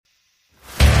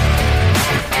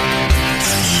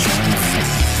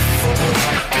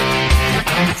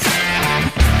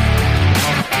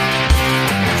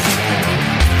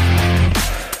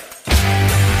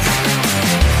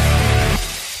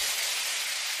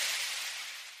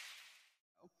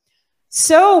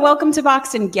So welcome to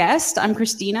Box and Guest. I'm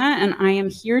Christina, and I am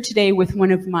here today with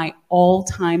one of my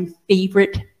all-time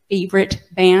favorite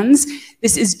bands.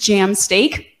 This is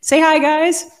JamSteak. Say hi,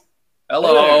 guys.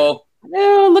 Hello.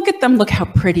 Hello. Look at them. Look how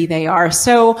pretty they are.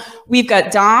 So we've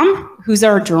got Dom, who's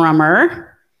our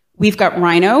drummer. We've got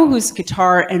Rhino, who's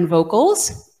guitar and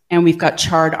vocals. And we've got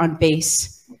Chard on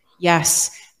bass.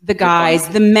 Yes, the guys,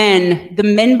 the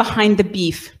men behind the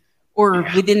beef. Or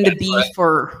within the beef,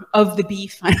 or of the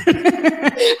beef.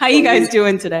 How you guys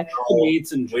doing today?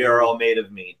 We are all made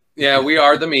of meat. Yeah, we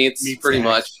are the meats, pretty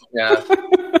much. Yeah.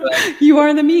 You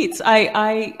are the meats.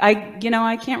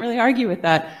 I can't really argue with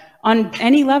that on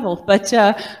any level. But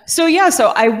so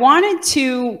I wanted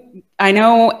to. I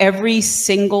know every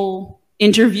single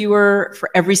interviewer for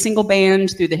every single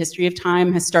band through the history of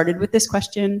time has started with this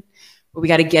question. But we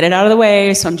got to get it out of the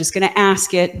way, so I'm just going to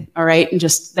ask it, all right? And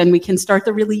then we can start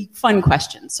the really fun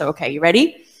questions. So, okay, you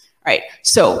ready? All right,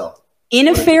 so in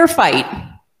a fair fight,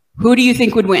 who do you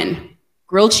think would win?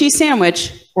 Grilled cheese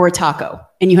sandwich or a taco?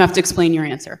 And you have to explain your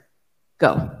answer.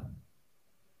 Go.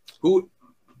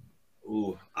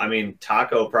 I mean,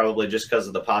 taco probably just because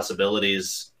of the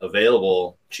possibilities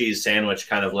available. Cheese sandwich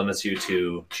kind of limits you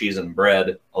to cheese and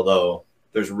bread, although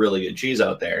there's really good cheese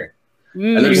out there.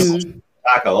 And there's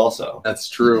taco also. That's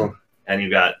true. And you've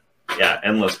got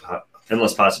endless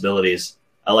possibilities.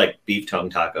 I like beef tongue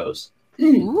tacos.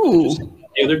 Ooh.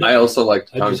 I also like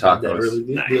tongue tacos.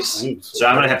 Really nice. So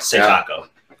I'm gonna have to say taco.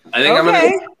 I think I'm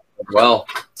gonna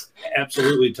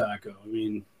absolutely taco. I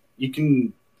mean, you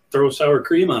can throw sour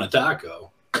cream on a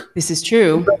taco. This is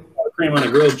true. Sour cream on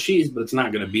a grilled cheese, but it's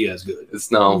not going to be as good.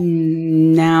 It's no.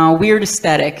 Now, weird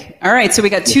aesthetic. All right, so we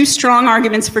got two strong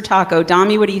arguments for taco.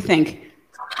 Domi, what do you think?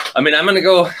 I mean,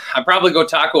 I'd probably go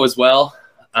taco as well.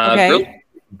 Okay. Really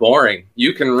boring.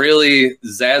 You can really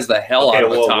zazz the hell out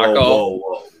of a taco.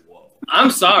 Whoa.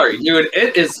 I'm sorry, dude.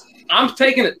 I'm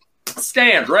taking a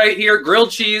stand right here.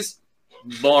 Grilled cheese,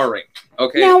 boring.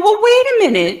 Okay. Now, well, wait a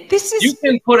minute. You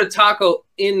can put a taco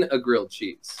in a grilled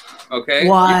cheese. Okay.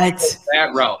 What?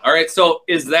 That route. All right. So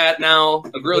is that now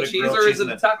a grilled cheese or is it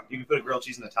a taco? You can put a grilled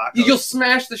cheese in the taco. You'll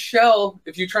smash the shell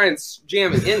if you try and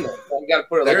jam it in there. You got to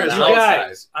put it like on the outside.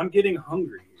 Guys, I'm getting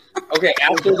hungry. Okay.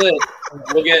 After this,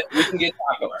 we can get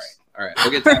tacos. All right.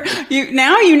 We'll get tacos.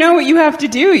 Now you know what you have to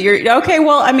do. You're okay.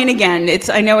 Well, I mean, again,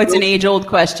 I know it's an age-old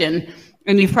question.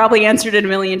 And you've probably answered it a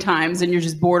million times, and you're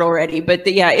just bored already. But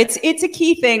it's a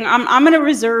key thing. I'm going to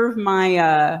reserve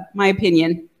my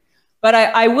opinion, but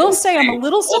I will say I'm a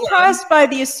little surprised by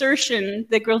the assertion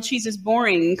that grilled cheese is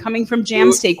boring coming from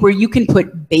JamSteak, where you can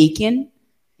put bacon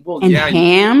and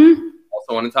ham,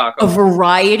 also on a taco, a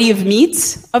variety of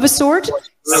meats of a sort.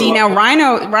 See now,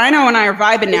 Rhino and I are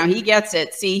vibing now. He gets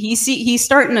it. See, he's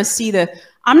starting to see the.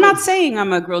 I'm not saying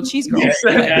I'm a grilled cheese girl.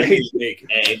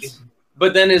 Egg.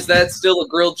 But then is that still a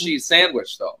grilled cheese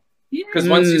sandwich, though? Because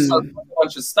once you start putting a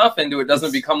bunch of stuff into it, doesn't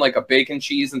it become like a bacon,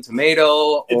 cheese, and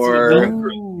tomato? Or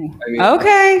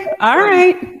okay, all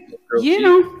right.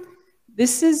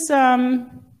 This is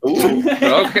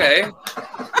okay,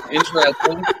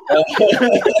 interesting.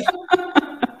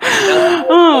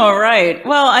 All right.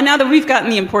 Well, now that we've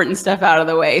gotten the important stuff out of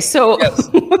the way, so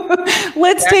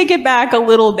let's take it back a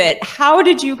little bit. How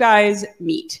did you guys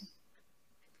meet?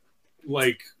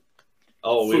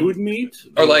 Food meat?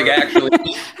 Or like actually.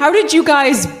 How did you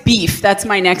guys beef? That's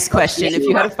my next question. If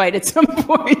you had to fight at some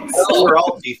point. We're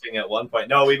all beefing at one point.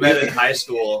 No, we met in high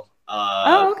school.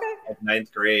 At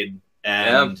 9th grade.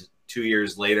 And 2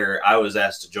 years later, I was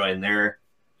asked to join their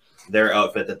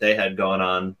outfit that they had going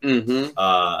on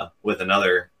with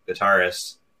another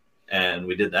guitarist. And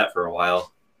we did that for a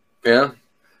while. Yeah.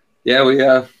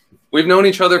 Yeah, we've known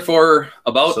each other for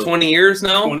about 20 years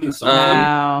now.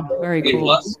 Wow. Very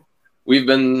cool. We've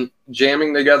been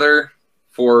jamming together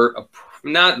for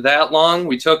not that long.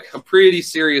 We took a pretty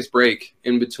serious break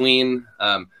in between.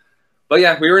 But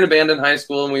yeah, we were in a band in high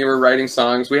school and we were writing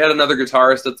songs. We had another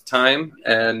guitarist at the time.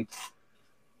 And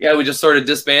yeah, we just sort of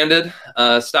disbanded,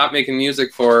 stopped making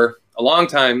music for a long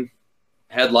time.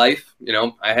 Had life,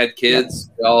 I had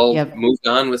kids. We all moved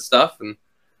on with stuff. And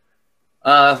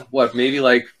maybe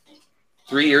like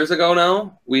 3 years ago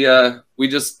now, we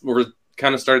just were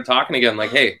kind of started talking again. Like,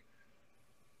 hey,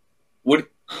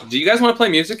 do you guys want to play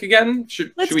music again?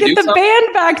 Let's get the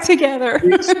band back together.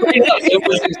 It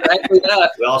was exactly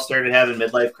that. We all started having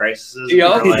midlife crises.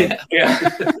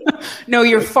 No,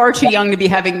 you're far too young to be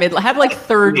having midlife. Have like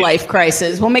third life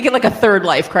crisis. We'll make it like a third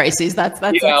life crisis. That's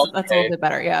a little bit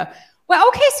better. Yeah. Well,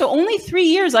 okay. So only 3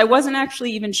 years. I wasn't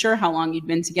actually even sure how long you'd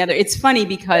been together. It's funny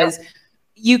because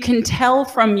you can tell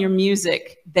from your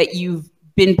music that you've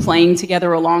been playing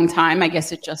together a long time. I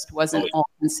guess it just wasn't all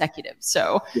consecutive.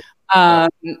 So,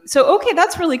 okay,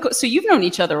 that's really cool. So you've known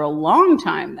each other a long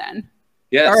time then.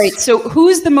 Yes. All right. So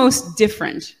who's the most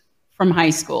different from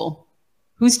high school?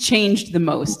 Who's changed the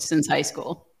most since high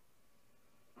school?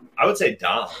 I would say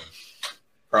Dom.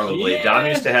 Probably. Yeah. Dom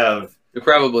used to have. It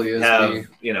probably is.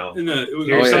 You know,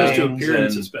 it comes to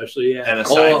appearance, especially, and a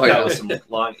side cut with some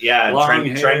long hair,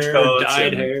 trench coats,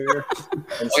 dyed hair.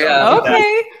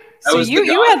 Okay. So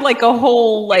you had like a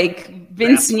whole like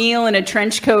Vince Neil in a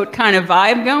trench coat kind of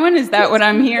vibe going. Is that what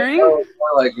I'm hearing? More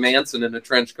like Manson in a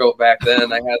trench coat back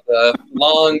then. I had the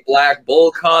long black bowl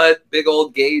cut, big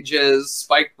old gauges,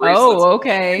 spiked bracelets. Oh,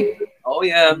 okay. Oh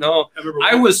yeah, no,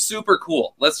 I was super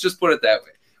cool. Let's just put it that way.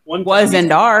 Was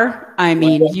and are. I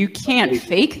mean, you can't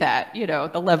fake that. You know,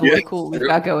 the level of cool we've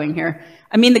got going here.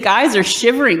 I mean, the guys are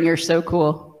shivering. You're so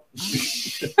cool.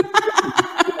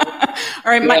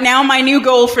 All right. Now my new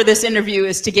goal for this interview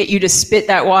is to get you to spit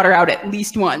that water out at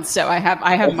least once. So I have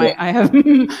my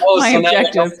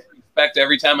objective. Expect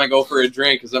every time I go for a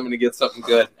drink because I'm going to get something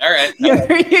good. All right. Yeah,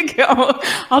 there you go.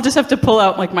 I'll just have to pull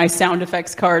out like my sound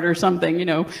effects card or something, you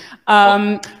know.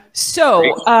 And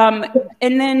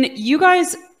then you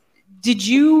guys,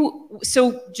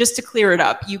 so just to clear it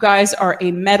up, you guys are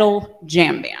a metal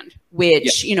jam band,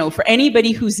 which, you know, for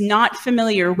anybody who's not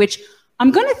familiar, which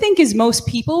I'm going to think is most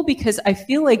people, because I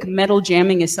feel like metal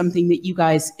jamming is something that you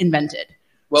guys invented.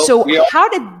 Well, so how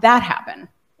did that happen?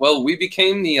 Well, we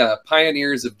became the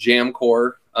pioneers of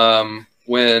jamcore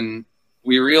when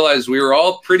we realized we were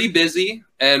all pretty busy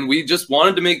and we just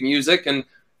wanted to make music. And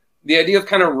the idea of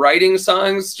kind of writing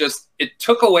songs, it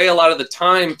took away a lot of the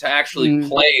time to actually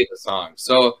play the song.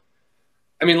 So,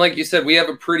 I mean, like you said, we have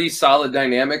a pretty solid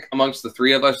dynamic amongst the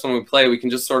three of us when we play. We can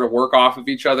just sort of work off of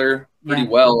each other pretty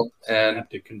well. And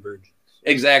synaptic convergence.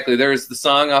 Exactly. There's the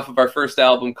song off of our first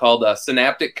album called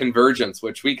Synaptic Convergence,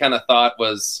 which we kind of thought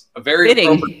was a very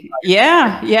fitting.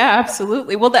 Yeah,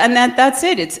 absolutely. Well, and that's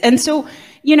it. And so,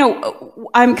 you know,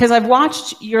 because I've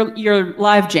watched your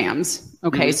live jams.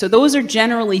 Okay, so those are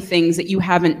generally things that you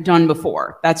haven't done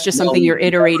before. That's just something you're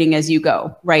iterating as you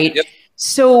go, right? Yep.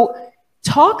 So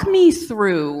talk me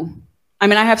through, I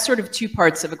mean, I have sort of two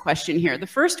parts of a question here. The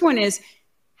first one is,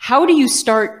 how do you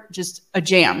start just a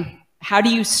jam? How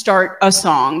do you start a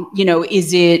song? You know,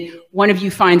 is it one of you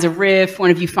finds a riff,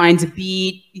 one of you finds a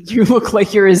beat? You look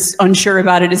like you're as unsure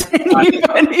about it as anybody.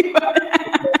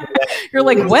 You're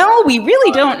like, well, we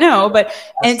really don't know,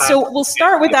 and so we'll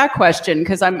start with that question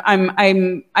because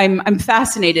I'm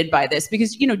fascinated by this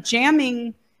because, you know,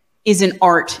 jamming is an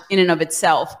art in and of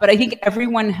itself, but I think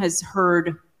everyone has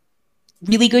heard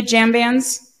really good jam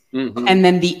bands and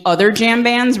then the other jam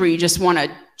bands where you just want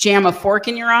to jam a fork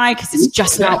in your eye because it's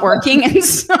just not working. And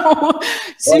so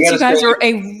since you guys are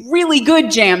a really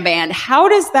good jam band, how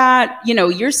does that, you know,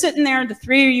 you're sitting there, the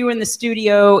three of you in the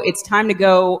studio, it's time to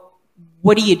go.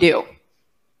 What do you do?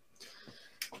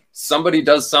 Somebody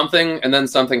does something and then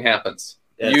something happens.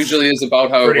 It usually is about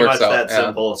how it works out. Pretty much that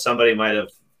simple. Somebody might have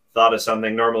thought of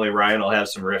something. Normally Ryan will have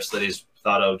some riffs that he's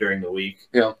thought of during the week.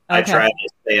 Yeah. Okay. I try to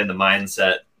stay in the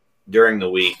mindset during the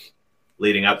week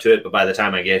leading up to it, but by the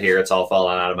time I get here, it's all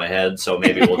falling out of my head. So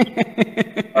maybe we'll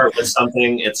start with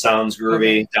something. It sounds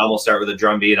groovy. Dom will start with a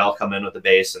drum beat. I'll come in with the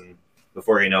bass, and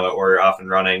before you know it, we're off and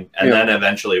running. And then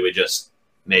eventually we just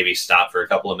maybe stop for a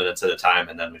couple of minutes at a time,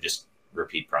 and then we just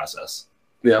repeat process.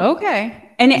 Yeah.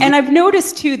 Okay. And I've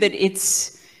noticed too that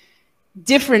it's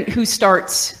different who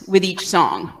starts with each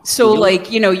song. So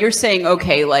like, you know, you're saying,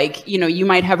 okay, like, you know, you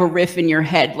might have a riff in your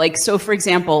head. Like, so for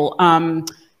example, and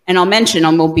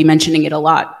we'll be mentioning it a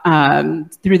lot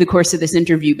through the course of this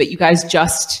interview, but you guys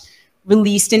just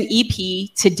released an EP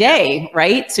today,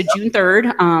 right? So June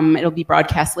 3rd, it'll be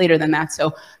broadcast later than that.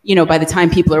 So, you know, by the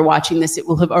time people are watching this, it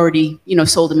will have already, you know,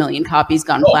 sold 1 million copies,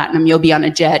 gone platinum. You'll be on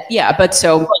a jet. Yeah. But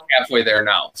so we're halfway there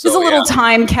now. So there's a little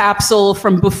time capsule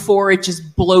from before it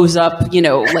just blows up, you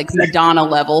know, like Madonna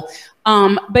level.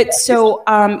 But so,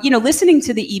 you know, listening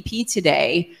to the EP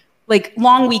today, like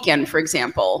Long Weekend, for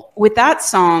example, with that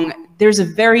song, there's a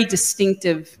very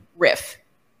distinctive riff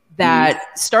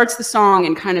that starts the song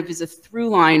and kind of is a through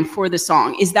line for the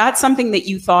song. Is that something that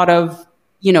you thought of,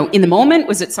 you know, in the moment?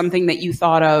 Was it something that you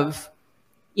thought of,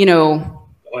 you know?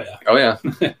 Oh yeah.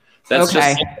 That's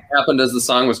just what happened as the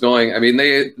song was going. I mean,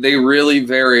 they really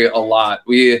vary a lot.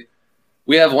 We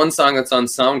have one song that's on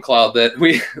SoundCloud that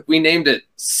we named it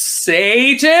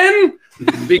Satan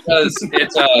because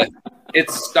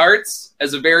it starts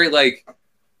as a very like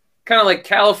kind of like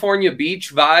California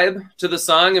beach vibe to the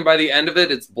song, and by the end of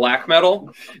it, it's black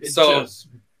metal. It so just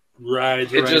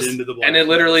rides right into the black. And it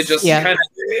literally just kind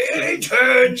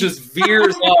of just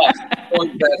veers off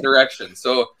going that direction.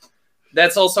 So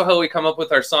that's also how we come up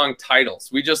with our song titles.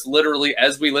 We just literally,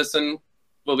 as we listen,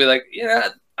 we'll be like, yeah,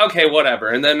 okay, whatever.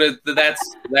 And then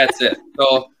that's it.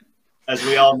 So as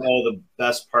we all know, the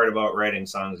best part about writing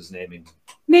songs is naming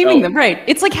them, right?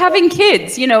 It's like having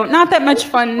kids, you know, not that much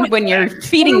fun when you're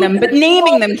feeding them, but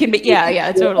naming them can be,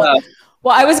 totally.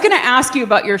 Well, I was going to ask you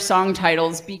about your song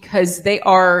titles because they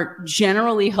are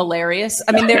generally hilarious.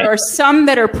 I mean, there are some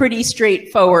that are pretty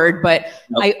straightforward, but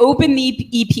I opened the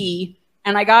EP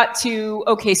and I got to,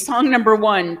 okay, song number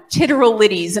 1,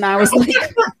 Titteralitties. And I was like,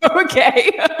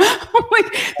 okay. I'm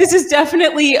like, this is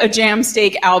definitely a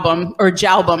JamSteak album or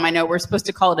Jalbum. I know we're supposed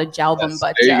to call it a Jalbum,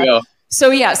 but there you go.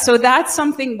 So that's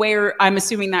something where I'm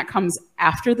assuming that comes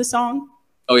after the song.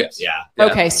 Oh, yes. Yeah.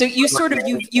 Okay. So you sort of,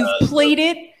 you've played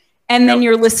it and then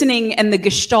you're listening and the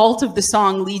gestalt of the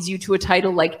song leads you to a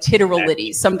title like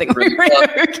Titteralitties, something like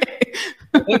that. Okay.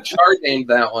 I think Char named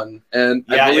that one. And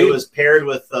it was paired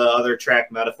with the other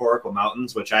track, Metaphorical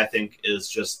Mountains, which I think is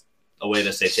just a way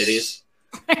to say titties.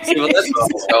 See, well, that's what I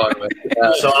was going with.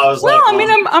 Yeah. So I was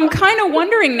I'm kind of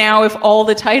wondering now if all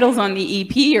the titles on the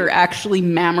EP are actually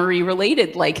mammary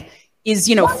related. Like, is,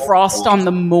 Frost on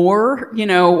the Moor,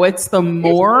 what's the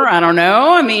Moor? I don't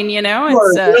know. I mean,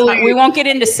 it's, we won't get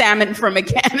into Salmon from a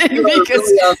Cannon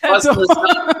because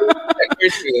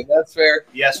that's fair.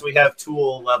 Yes, we have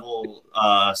Tool level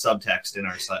subtext in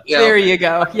our set. Yeah. There you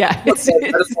go. Yeah.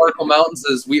 Metaphorical Mountains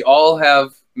is we all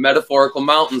have metaphorical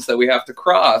mountains that we have to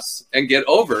cross and get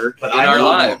over in our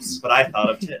lives. But I thought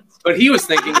of tits. But he was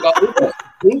thinking about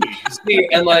movies.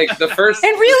 And like the first,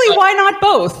 and really, why not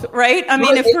both? Right? I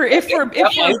mean, if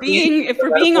we're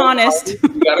being honest,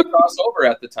 you got to cross over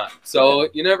at the time. So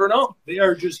you never know. They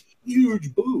are just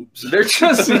huge boobs. They're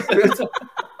just.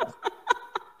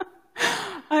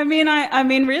 I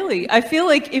mean, really, I feel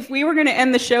like if we were going to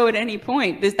end the show at any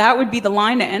point, that would be the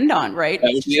line to end on, right?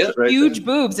 That would be it, right? Huge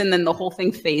boobs, and then the whole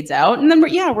thing fades out, and then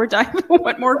we're diving.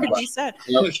 What more could be said?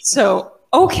 Yep. So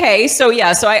okay, so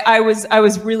I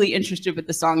was really interested with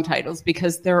the song titles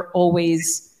because they're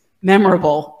always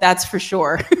memorable. That's for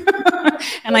sure,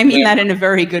 and I mean that in a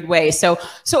very good way. So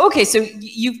okay, so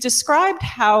you've described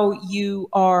how you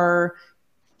are,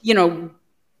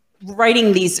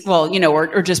 writing these,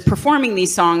 or just performing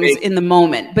these songs in the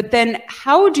moment. But then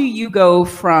how do you go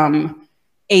from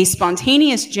a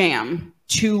spontaneous jam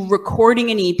to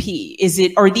recording an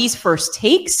EP? Are these first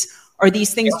takes? Are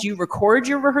these things, do you record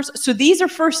your rehearsal? So these are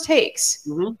first takes.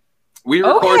 Mm-hmm. We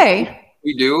record. Okay.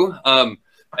 We do.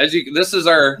 This is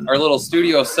our little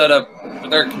studio setup.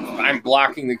 I'm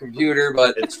blocking the computer,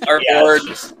 but it's our board.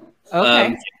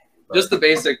 Okay. Just the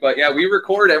basic, but we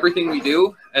record everything we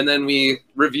do and then we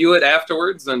review it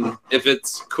afterwards. And if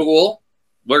it's cool,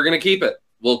 we're going to keep it.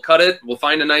 We'll cut it. We'll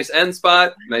find a nice end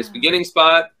spot, nice beginning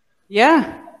spot.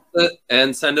 Yeah.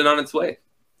 And send it on its way.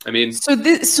 I mean, so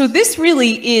this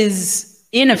really is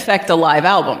in effect a live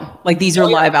album. Like these are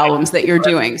live albums that you're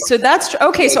doing. So that's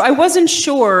okay. So I wasn't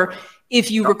sure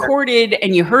if you recorded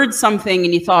and you heard something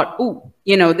and you thought, "Ooh,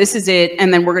 this is it,"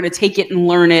 and then we're going to take it and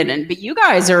learn it. But you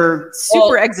guys are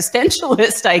super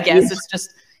existentialist, I guess. It's just,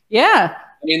 I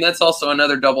mean, that's also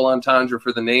another double entendre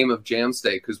for the name of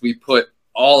JamSteak because we put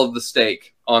all of the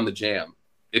steak on the jam.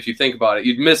 If you think about it,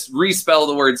 you'd respell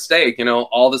the word steak.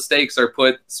 All the steaks are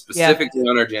put specifically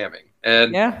on our jamming,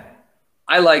 and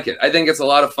I like it. I think it's a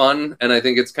lot of fun, and I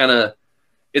think it's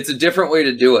a different way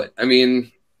to do it. I mean,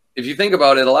 if you think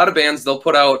about it, a lot of bands, they'll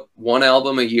put out one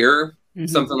album a year. Mm-hmm.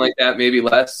 Something like that, maybe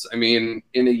less. I mean,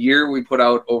 in a year, we put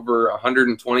out over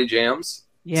 120 jams.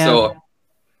 Yeah. So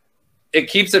it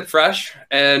keeps it fresh.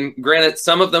 And granted,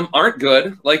 some of them aren't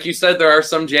good. Like you said, there are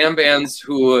some jam bands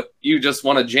who you just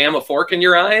want to jam a fork in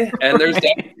your eye. And there's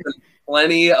definitely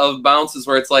plenty of bounces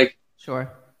where it's like, sure,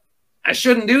 I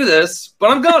shouldn't do this, but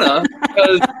I'm gonna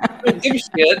because I give a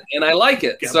shit and I like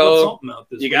it. So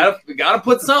you gotta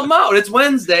put something out. It's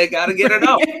Wednesday, gotta get it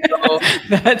out. So.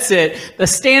 That's it. The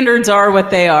standards are what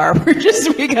they are.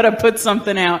 We gotta put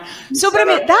something out. So, but I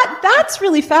mean that's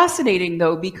really fascinating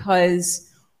though,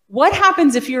 because what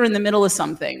happens if you're in the middle of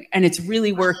something and it's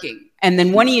really working, and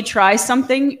then one of you tries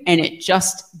something and it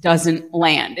just doesn't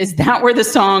land? Is that where the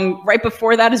song right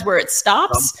before that is where it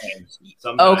stops?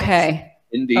 Sometimes. Okay.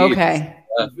 Indeed. Okay.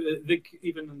 I think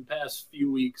even in the past few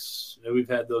weeks, we've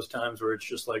had those times where it's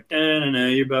just like,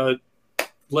 you're about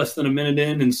less than a minute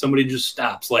in, and somebody just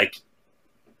stops. Like,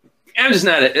 I'm just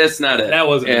not it. It's not it. That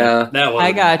wasn't. Yeah. It. That wasn't.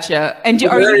 I gotcha. And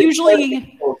are you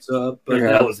usually?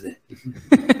 That wasn't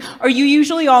it. Are you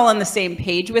usually all on the same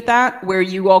page with that, where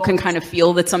you all can kind of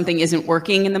feel that something isn't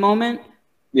working in the moment?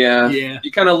 Yeah.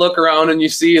 You kind of look around and you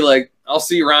see, like, I'll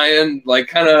see Ryan, like,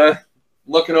 kind of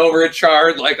looking over at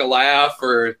Chard, like a laugh,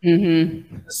 or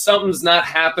something's not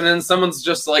happening. Someone's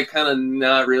just, like, kind of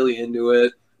not really into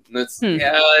it. And it's,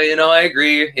 I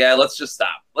agree. Yeah, let's just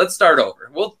stop. Let's start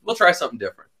over. We'll try something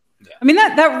different. Yeah. I mean,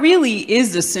 that really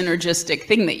is a synergistic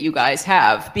thing that you guys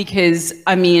have, because,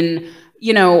 I mean,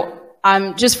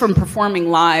 just from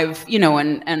performing live,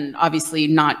 and obviously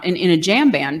not in a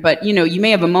jam band, but, you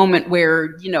may have a moment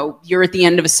where, you're at the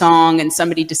end of a song and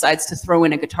somebody decides to throw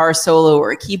in a guitar solo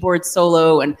or a keyboard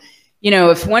solo. And,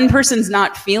 if one person's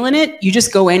not feeling it, you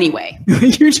just go anyway.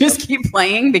 You just keep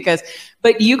playing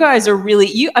but you guys are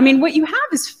really, what you have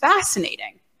is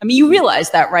fascinating. I mean, you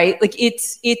realize that, right? Like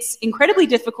it's incredibly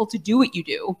difficult to do what you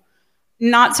do.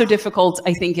 Not so difficult,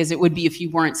 I think, as it would be if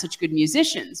you weren't such good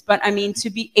musicians. But I mean,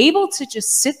 to be able to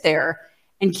just sit there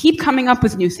and keep coming up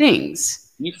with new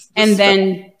things and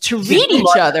then to read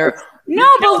each other. No,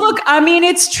 but look, I mean,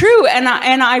 it's true. And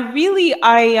I really,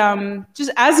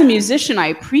 just as a musician, I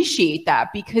appreciate that,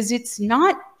 because it's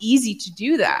not easy to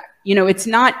do that. It's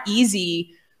not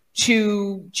easy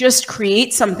to just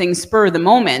create something spur of the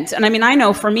moment. And I mean, I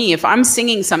know for me, if I'm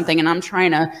singing something and I'm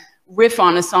trying to riff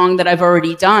on a song that I've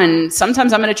already done,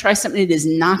 sometimes I'm going to try something that is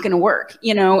not going to work,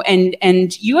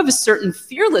 and you have a certain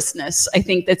fearlessness, I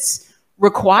think, that's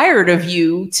required of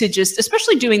you to just,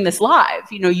 especially doing this live,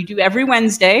 you do every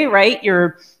Wednesday, right?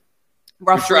 You're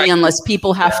roughly, unless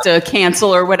people have to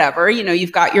cancel or whatever,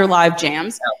 you've got your live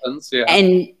jams. Happens, yeah.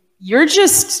 And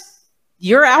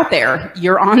you're out there,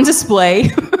 you're on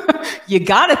display. You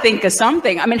got to think of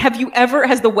something. I mean,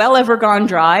 has the well ever gone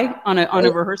dry on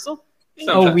a rehearsal?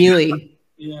 Sometimes. Oh, really?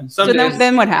 Yeah. So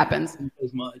then what happens?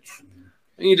 As much.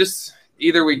 You just,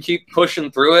 either we keep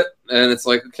pushing through it, and it's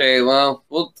like, okay, well,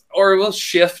 we'll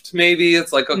shift. Maybe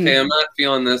it's like, okay, I'm not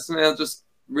feeling this. Man, just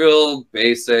real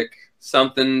basic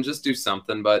something. Just do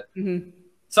something. But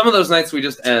some of those nights we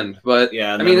just end. But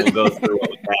yeah, and then we'll go through what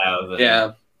we have.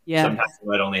 Yeah. Sometimes we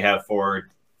might only have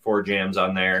four jams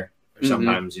on there. Or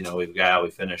sometimes we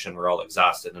finish and we're all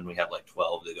exhausted and we have like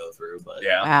 12 to go through. But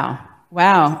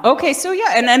Wow. Okay. So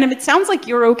yeah. And it sounds like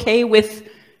you're okay with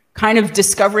kind of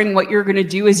discovering what you're going to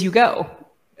do as you go,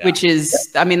 which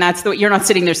is, I mean, you're not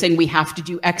sitting there saying we have to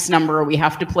do X number or we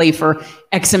have to play for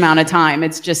X amount of time.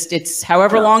 It's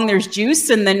however long there's juice.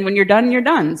 And then when you're done, you're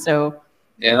done. So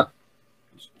yeah,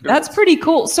 that's pretty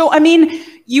cool. So, I mean,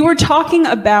 you were talking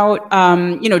about,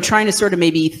 trying to sort of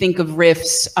maybe think of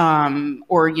riffs,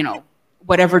 or,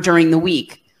 whatever during the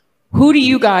week. Who do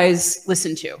you guys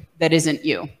listen to that isn't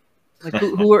you? Like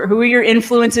who are your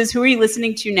influences? Who are you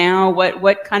listening to now?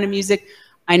 What kind of music?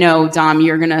 I know, Dom,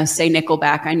 you're gonna say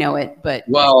Nickelback. I know it, but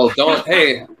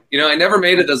hey, I never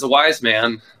made it as a wise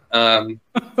man.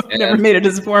 Never made it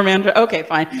as a poor man. Okay,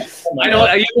 fine. I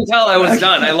know. You can tell I was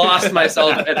done. I lost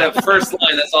myself at that first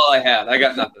line. That's all I had. I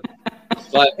got nothing.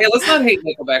 But hey, let's not hate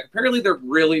Nickelback. Apparently, they're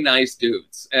really nice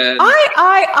dudes. And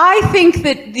I think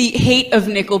that the hate of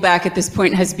Nickelback at this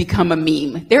point has become a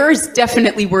meme. There is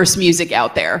definitely worse music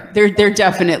out there. There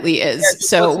definitely is.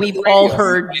 So we've all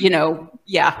heard,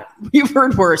 we've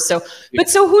heard worse. So, but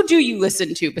so who do you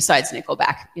listen to besides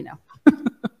Nickelback?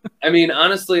 I mean,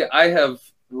 honestly, I have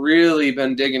really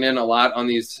been digging in a lot on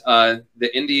these the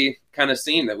indie kind of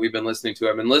scene that we've been listening to.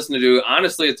 I've been listening to,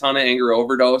 honestly, a ton of Anger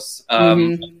Overdose.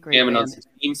 Jamming on some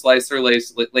Steam Slicer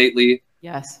lately.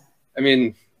 Yes. I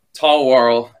mean, Tall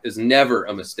Warl is never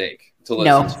a mistake to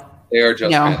listen to. They are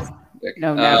just fantastic.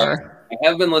 No, never. I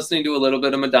have been listening to a little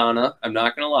bit of Madonna. I'm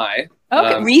not going to lie.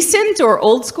 Okay, recent or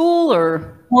old school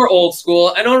or? More old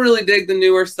school. I don't really dig the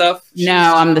newer stuff. No,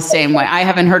 I'm the same way. I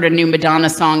haven't heard a new Madonna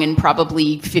song in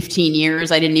probably 15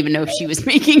 years. I didn't even know if she was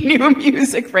making new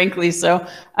music, frankly. So,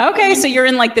 okay, so you're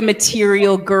in like the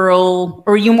Material Girl,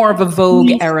 or are you more of a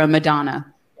Vogue era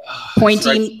Madonna?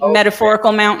 Pointing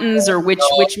metaphorical mountains, or which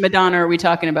Madonna are we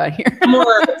talking about here?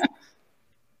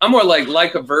 I'm more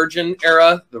like a Virgin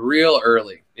era, the real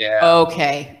early. Yeah.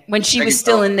 Okay. When she was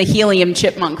still in the Helium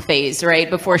Chipmunk phase, right?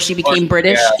 Before she became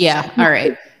British? Yeah. All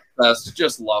right.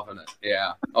 Just loving it.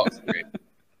 Yeah. Oh, it's great.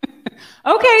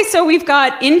 Okay, so we've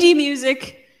got indie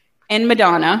music and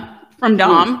Madonna from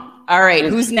Dom. All right,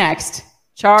 who's next?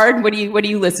 Chard, what are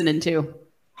you listening to?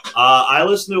 I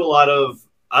listen to a lot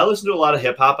of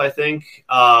hip hop, I think.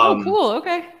 Oh, cool.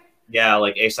 Okay. Yeah,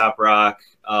 like Aesop Rock.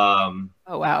 Oh,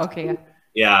 wow. Okay.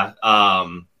 Yeah.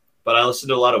 But I listen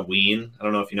to a lot of Ween. I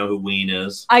don't know if you know who Ween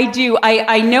is. I do.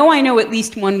 I know at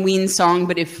least one Ween song,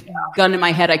 but if gun to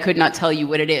my head, I could not tell you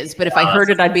what it is. But if I heard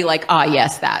it, I'd be like,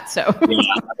 yes, that. So yeah,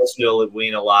 I listen to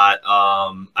Ween a lot.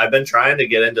 I've been trying to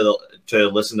get into to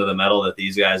listen to the metal that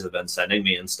these guys have been sending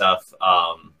me and stuff.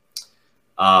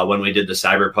 when we did the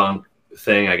cyberpunk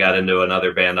thing, I got into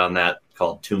another band on that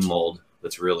called Tomb Mold.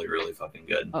 That's really, really fucking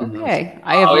good. Okay.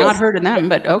 I have not heard of them,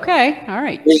 but okay. All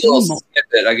right.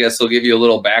 I guess will give you a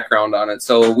little background on it.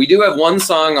 So we do have one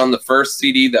song on the first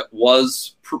CD that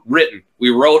was written.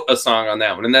 We wrote a song on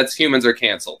that one, and that's Humans Are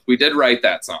Canceled. We did write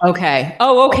that song. Okay.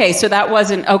 Oh, okay. So that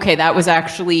wasn't, okay, that was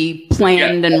actually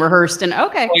planned and rehearsed and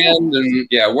okay. Planned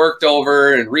and worked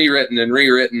over and rewritten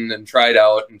and tried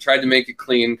out and tried to make it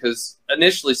clean because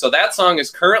initially, so that song is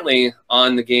currently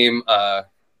on the game, oh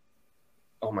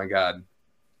my God.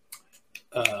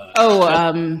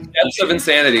 Depths of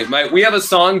Insanity. We have a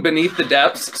song, Beneath the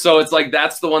Depths, so it's like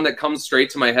that's the one that comes straight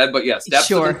to my head. But yes, Depths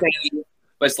of Insanity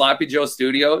by Sloppy Joe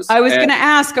Studios. I was going to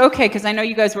ask, okay, because I know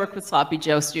you guys work with Sloppy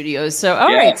Joe Studios. So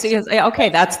all right, so okay,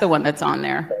 that's the one that's on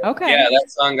there. Okay, yeah,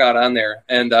 that song got on there,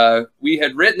 and we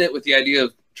had written it with the idea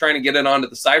of trying to get it onto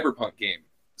the Cyberpunk game.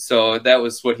 So that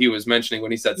was what he was mentioning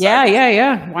when he said,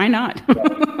 yeah. Why not?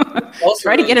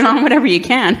 Try to get it on whatever you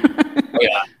can.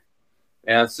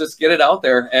 Yeah, let's just get it out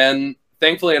there. And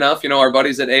thankfully enough, our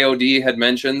buddies at AOD had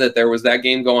mentioned that there was that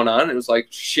game going on. And it was like,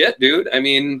 shit, dude. I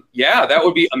mean, yeah, that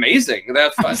would be amazing.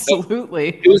 That's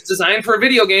absolutely. It was designed for a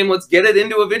video game. Let's get it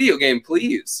into a video game,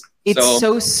 please. It's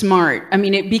so smart. I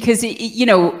mean, because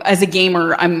as a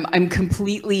gamer, I'm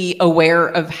completely aware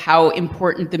of how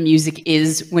important the music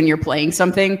is when you're playing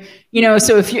something.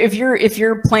 So if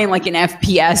you're playing like an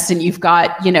FPS and you've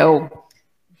got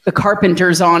the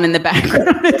Carpenters on in the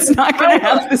background, it's not going to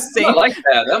have the same. I like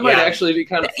that. That might actually be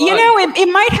kind of fun.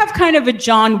 It might have kind of a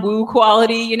John Woo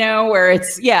quality, where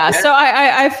it's, So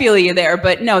I feel you there.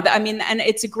 But no, I mean, and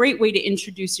it's a great way to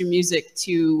introduce your music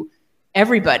to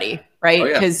everybody, right?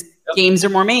 Because games are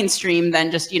more mainstream than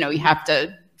just, you have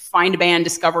to find a band,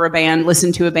 discover a band,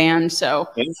 listen to a band. So,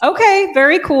 okay,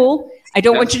 very cool. I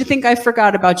don't want you to think I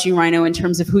forgot about you, Rhino, in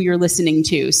terms of who you're listening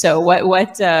to. So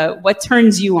what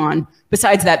turns you on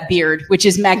besides that beard, which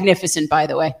is magnificent, by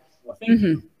the way? Well, thank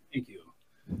you.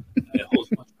 It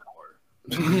holds much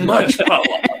power. Much power.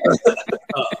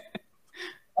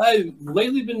 I've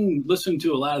lately been listening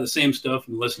to a lot of the same stuff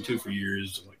and listened to for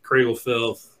years, like Cradle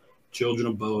Filth, Children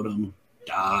of Bodom,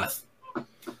 Goth.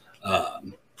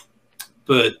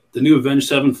 But the new Avenged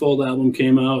Sevenfold album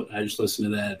came out. I just listened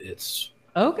to that. It's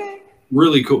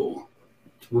really cool.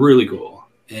 It's really cool.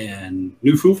 And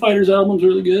new Foo Fighters album's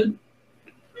really good.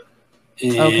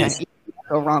 And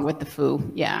go wrong with the Foo.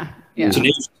 Yeah. It's an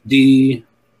HD.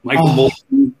 Michael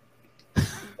Bolton.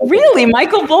 Really?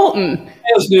 Michael Bolton?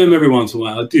 I listen to him every once in a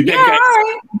while. Dude,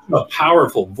 that guy's a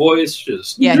powerful voice.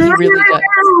 Just he really does.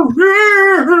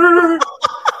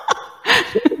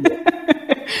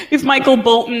 If Michael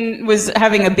Bolton was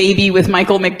having a baby with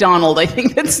Michael McDonald, I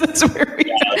think that's where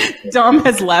Dom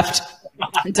has left.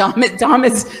 Dom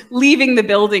is leaving the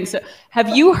building. So,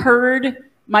 have you heard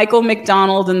Michael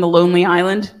McDonald and the Lonely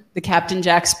Island, the Captain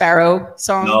Jack Sparrow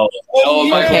song? No.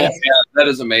 Okay. Yeah, that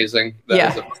is amazing.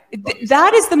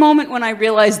 That is the moment when I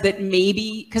realized that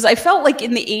maybe, because I felt like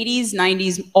in the 80s,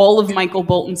 90s, all of Michael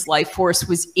Bolton's life force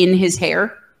was in his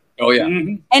hair. Oh, yeah.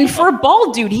 And for a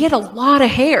bald dude, he had a lot of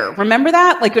hair. Remember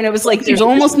that? Like when it was like, there's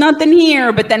almost nothing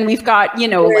here, but then we've got,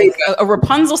 like a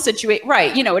Rapunzel situation.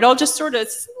 Right. It all just sort of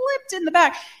slipped in the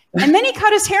back. And then he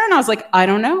cut his hair and I was like, I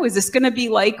don't know. Is this going to be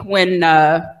like when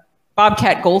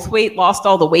Bobcat Goldthwait lost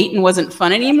all the weight and wasn't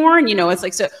fun anymore? And, it's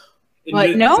like, so,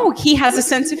 but no, he has a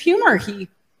sense of humor.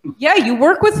 You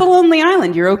work with the Lonely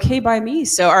Island. You're okay by me.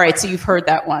 So, all right. So you've heard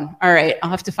that one. All right. I'll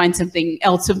have to find something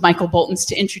else of Michael Bolton's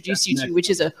to introduce you to,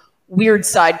 which is a weird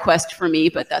side quest for me,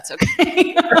 but that's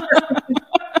okay.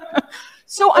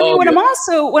 So, I mean, what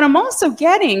I'm also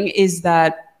getting is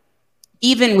that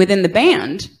even within the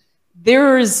band,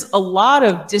 there's a lot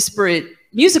of disparate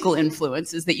musical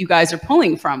influences that you guys are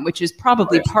pulling from, which is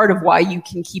probably part of why you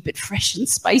can keep it fresh and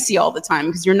spicy all the time,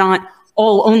 because you're not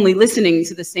all only listening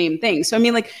to the same thing. So, I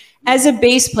mean, like, as a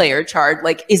bass player, Chard,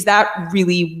 like, is that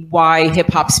really why hip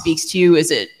hop speaks to you?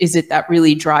 Is it that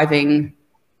really driving?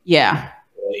 Yeah.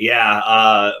 Yeah.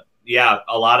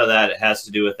 A lot of that has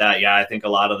to do with that. Yeah. I think a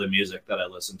lot of the music that I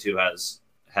listen to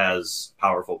has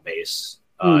powerful bass.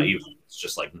 Even if it's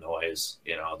just like noise,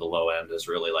 the low end is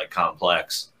really like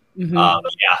complex.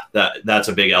 That's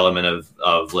a big element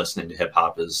of listening to hip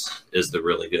hop is the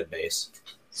really good bass.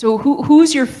 So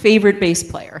who's your favorite bass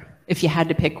player, if you had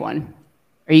to pick one?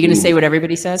 Are you going to say what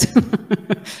everybody says?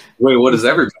 Wait, what does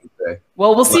everybody say?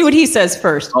 Well, we'll see what he says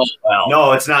first. Oh, well.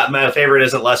 No, it's not. My favorite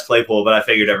isn't Les Claypool, but I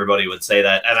figured everybody would say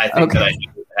that. And I think that I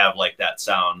do have like that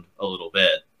sound a little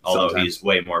bit, although he's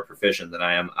way more proficient than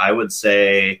I am. I would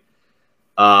say,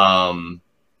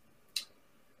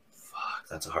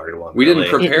 That's a hard one. We didn't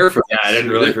prepare for that. Yeah, I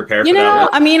didn't really prepare for that. You know,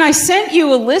 I mean, I sent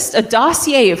you a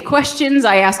dossier of questions.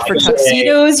 I asked for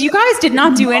tuxedos. You guys did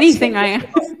not do anything.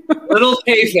 Little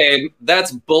kayfabe,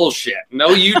 that's bullshit. No,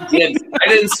 you didn't. I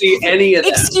didn't see any of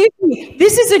that. Excuse me.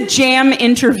 This is a jam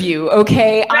interview,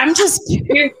 okay? I'm just...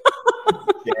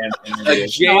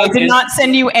 I did not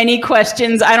send you any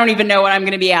questions. I don't even know what I'm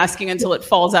going to be asking until it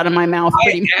falls out of my mouth.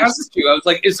 I asked you. I was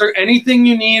like, is there anything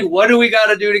you need? What do we got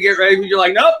to do to get ready? You're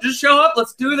like, nope, just show up.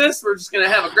 Let's do this. We're just going to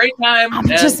have a great time. I'm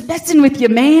just messing with you,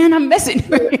 man. I'm messing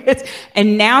with you.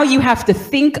 And now you have to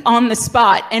think on the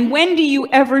spot. And when do you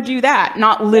ever do that?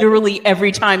 Not literally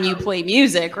every time you play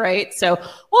music, right? So,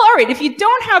 well, all right. If you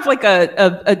don't have like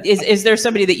is there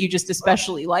somebody that you just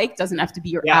especially like? Doesn't have to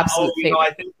be your absolute favorite.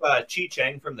 I think Chi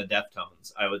Chang from the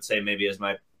Deftones, I would say maybe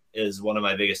is one of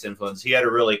my biggest influences. He had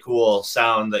a really cool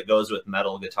sound that goes with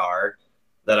metal guitar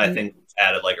that I think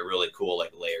added like a really cool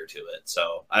like layer to it.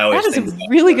 So I always think a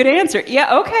really good answer.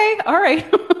 Yeah. Okay. All right.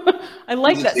 I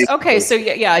like that. Okay. So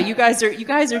yeah, you guys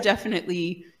are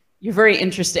definitely. You're very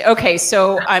interesting. Okay,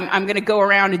 so I'm going to go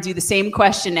around and do the same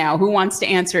question now. Who wants to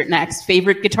answer it next?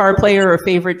 Favorite guitar player or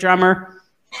favorite drummer?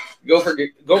 Go for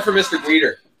Mr.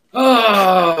 Guider.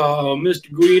 Oh,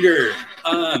 Mr. Guider.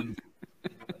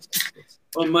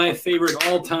 One of my favorite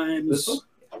all times,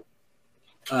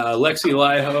 Lexi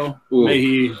Liho. May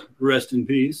he rest in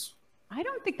peace. I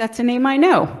don't think that's a name I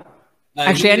know.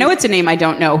 Actually, I know it's a name I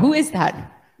don't know. Who is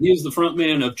that? He is the front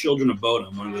man of Children of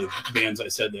Bodom, one of the bands I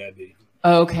said that I'd be.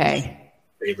 Okay.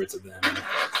 Favorites of them.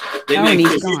 And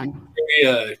he's gone.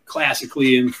 Very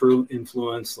classically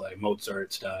influenced, like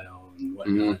Mozart style and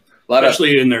whatnot.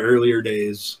 Especially in their earlier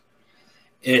days.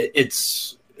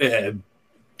 It's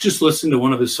just listen to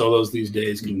one of his solos these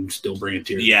days can still bring a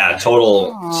tear. Yeah,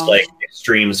 total like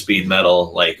extreme speed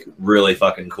metal, like really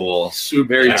fucking cool. Super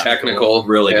very technical,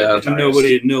 really good.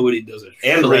 Nobody does it.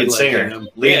 And the lead singer,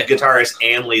 lead guitarist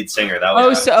and lead singer. That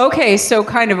was so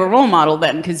kind of a role model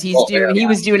then, because he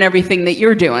was doing everything that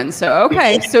you're doing. So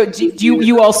okay, so do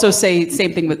you also say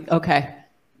same thing with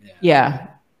yeah.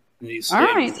 All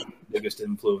right. Biggest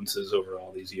influences over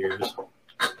all these years.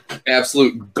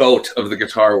 Absolute goat of the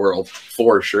guitar world,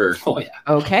 for sure. Oh yeah.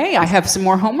 Okay, I have some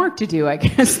more homework to do, I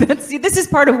guess. This is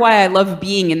part of why I love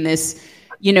being in this,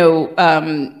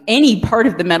 any part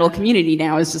of the metal community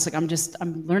now is just like, I'm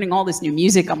learning all this new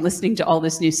music. I'm listening to all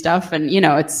this new stuff. And,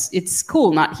 it's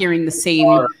cool not hearing the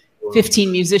same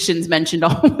 15 musicians mentioned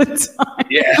all the time.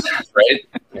 Yeah, right.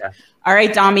 Yeah. All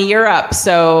right, Dami, you're up.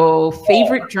 So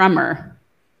favorite drummer?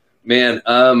 Man,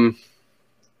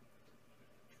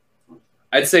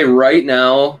 I'd say right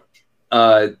now,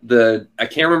 I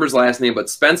can't remember his last name, but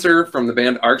Spencer from the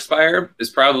band Arcspire is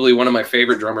probably one of my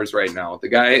favorite drummers right now. The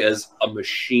guy is a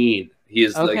machine. He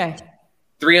is like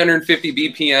 350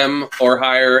 BPM or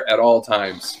higher at all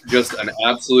times. Just an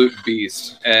absolute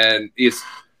beast. And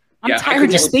I'm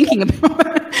tired just thinking about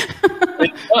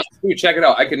it. Dude, check it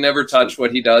out. I could never touch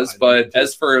what he does, but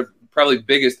as for probably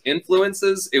biggest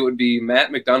influences, it would be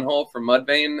Matt McDonough from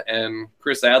Mudvayne and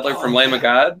Chris Adler from Lamb of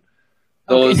God.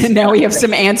 Okay, now we have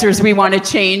some answers we want to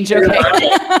change. Okay,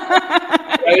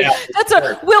 that's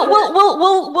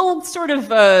we'll sort of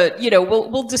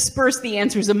we'll disperse the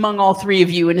answers among all three of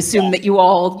you and assume that you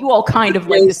all kind of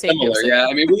like the same. Similar, yeah.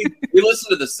 I mean, we listened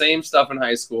to the same stuff in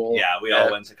high school. Yeah, we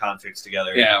all went to concerts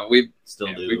together. Yeah, we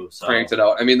still do. We cranked it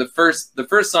out. I mean, the first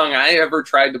song I ever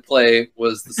tried to play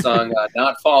was the song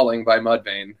 "Not Falling" by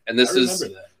Mudvayne, and this is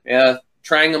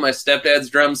trying on my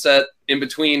stepdad's drum set in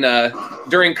between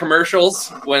during commercials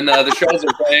when the shows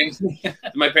are playing.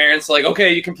 My parents like,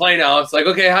 okay, you can play now. It's like,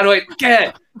 okay, how do I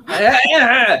get?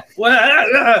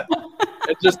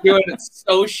 It's just doing it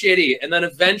so shitty. And then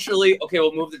eventually, okay,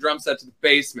 we'll move the drum set to the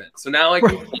basement. So now I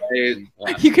can play.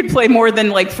 You could play more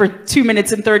than like for 2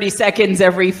 minutes and 30 seconds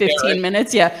every 15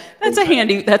 minutes. Yeah, that's a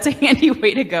handy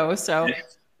way to go. So.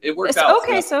 It worked out.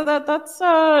 Okay, so that's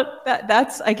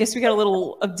I guess we got a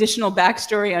little additional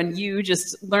backstory on you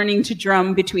just learning to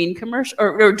drum between commercial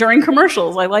or during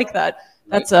commercials. I like that.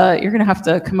 That's you're gonna have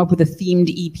to come up with a themed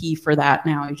EP for that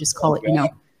now. You just call it,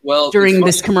 during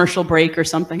this commercial break or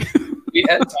something. We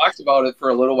had talked about it for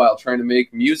a little while, trying to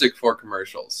make music for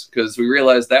commercials, because we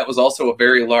realized that was also a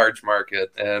very large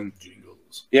market. And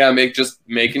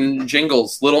making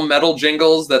jingles, little metal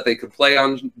jingles that they could play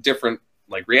on different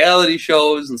like reality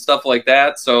shows and stuff like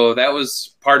that. So that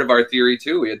was part of our theory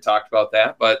too. We had talked about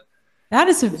that, but that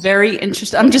is a very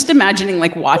interesting. I'm just imagining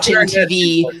like watching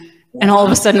TV and all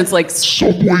of a sudden it's like, like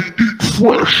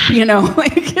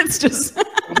it's just.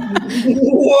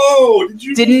 Whoa!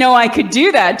 Didn't know I could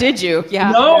do that, did you?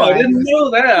 Yeah. No, I didn't know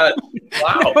that.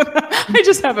 Wow. I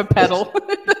just have a pedal.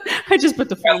 I just put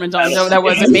the formant on. No, that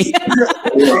wasn't me.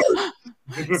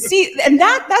 See, and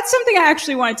that's something I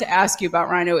actually wanted to ask you about,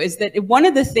 Rhino, is that one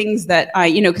of the things that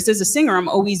I, because as a singer, I'm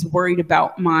always worried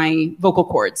about my vocal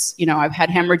cords. I've had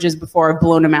hemorrhages before, I've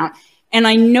blown them out. And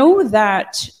I know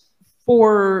that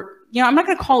for, I'm not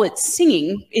going to call it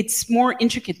singing. It's more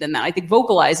intricate than that. I think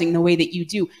vocalizing the way that you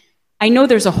do, I know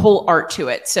there's a whole art to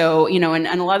it. So, and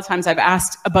a lot of times I've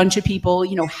asked a bunch of people,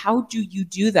 how do you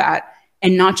do that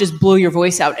and not just blow your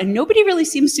voice out? And nobody really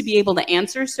seems to be able to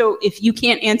answer. So if you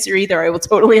can't answer either, I will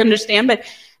totally understand. But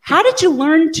how did you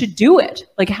learn to do it?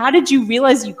 Like, how did you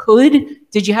realize you could?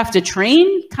 Did you have to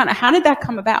train? Kind of, how did that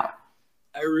come about?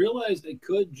 I realized I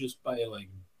could just by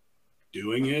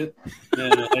doing it.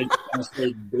 And I kind of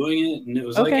started doing it, and it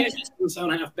was hey, it just doesn't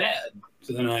sound half bad.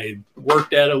 So then I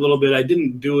worked at it a little bit. I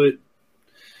didn't do it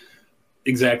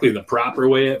exactly the proper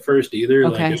way at first either.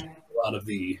 Okay. Like, a lot of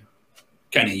the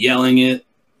kind of yelling it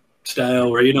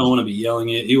style where you don't want to be yelling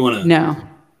it. You want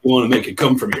to make it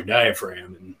come from your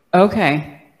diaphragm.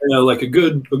 And like a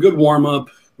good warm up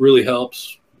really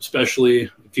helps, especially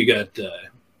if you got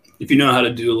if you know how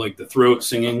to do the throat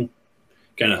singing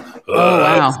kind of. Oh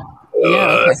wow.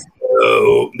 Yeah. Okay.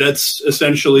 So that's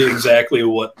essentially exactly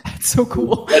what. That's so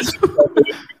cool. That's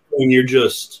when you're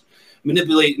just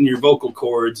manipulating your vocal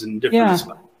cords in different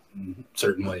spots in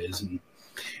certain ways, and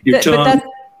your tongue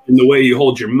and the way you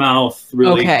hold your mouth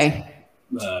really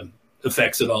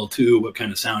affects it all too. What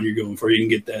kind of sound you're going for? You can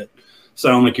get that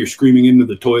sound like you're screaming into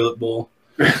the toilet bowl.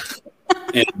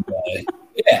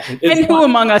 And who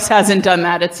among us hasn't done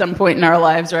that at some point in our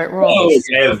lives, right? We're all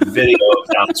I have video of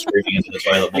Tom screaming into the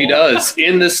toilet bowl. He does,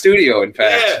 in the studio, in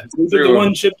fact. Yeah, we did the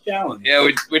one chip challenge. Yeah,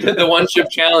 we did the one chip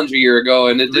challenge a year ago,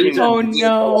 and it didn't. Oh,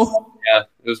 no. Yeah,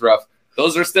 it was rough.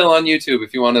 Those are still on YouTube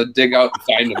if you want to dig out and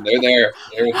find them. They're there.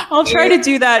 I'll try to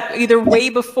do that either way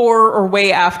before or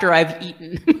way after I've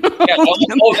eaten.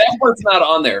 That part's not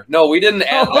on there. No, we didn't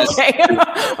add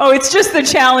that. Oh, it's just the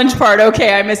challenge part.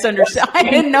 Okay, I misunderstood. I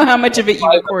didn't know how much of it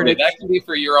you recorded. That can be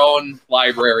for your own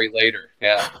library later.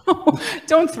 Yeah.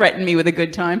 Don't threaten me with a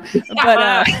good time.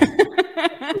 But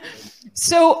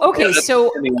so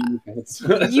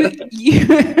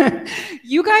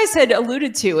you guys had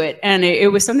alluded to it, and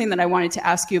it was something that I wanted to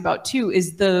ask you about too,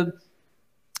 is the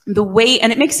way,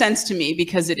 and it makes sense to me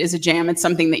because it is a jam. It's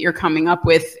something that you're coming up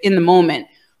with in the moment,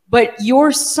 but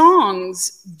your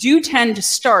songs do tend to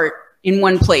start in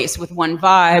one place with one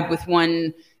vibe, with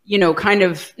one, kind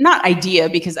of not idea,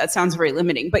 because that sounds very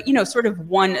limiting, but, sort of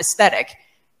one aesthetic.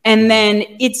 And then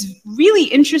it's really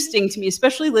interesting to me,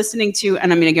 especially listening to,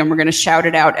 and I mean, again, we're going to shout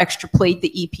it out, Extra Plate,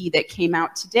 the EP that came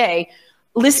out today,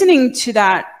 listening to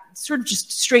that sort of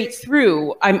just straight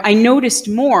through, I noticed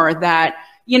more that,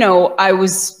 I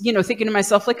was, thinking to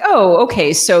myself oh,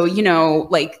 okay. So,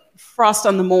 Frost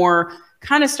on the Moor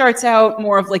kind of starts out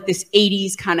more of this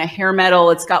 80s kind of hair metal.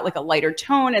 It's got a lighter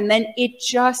tone, and then it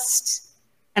just...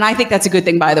 And I think that's a good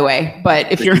thing, by the way. But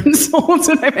if you're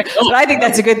insulted, but I think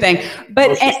that's a good thing.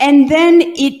 But and then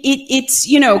it's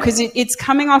because it's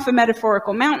coming off of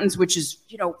Metaphorical Mountains, which is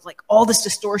all this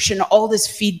distortion, all this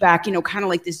feedback, kind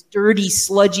of this dirty,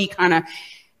 sludgy kind of,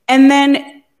 and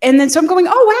then so I'm going,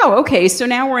 oh wow, okay, so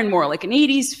now we're in more an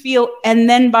 80s feel, and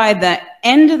then by the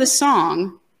end of the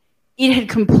song, it had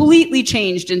completely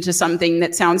changed into something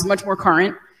that sounds much more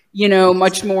current.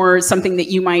 Much more something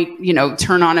that you might,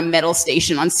 turn on a metal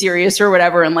station on Sirius or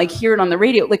whatever and hear it on the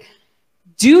radio.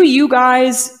 Do you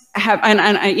guys have, and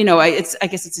I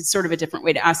guess it's sort of a different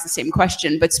way to ask the same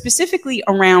question, but specifically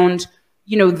around,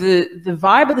 the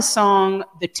vibe of the song,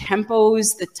 the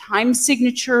tempos, the time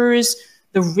signatures,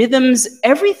 the rhythms,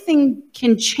 everything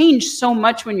can change so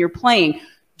much when you're playing.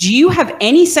 Do you have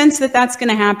any sense that that's going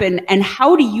to happen? And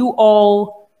how do you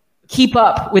all keep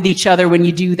up with each other when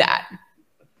you do that?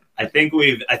 I think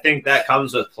that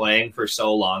comes with playing for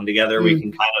so long together. We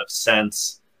can kind of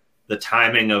sense the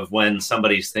timing of when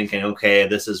somebody's thinking, okay,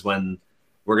 this is when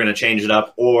we're going to change it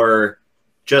up, or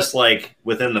just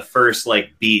within the first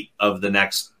beat of the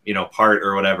next, part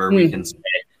or whatever, we can say,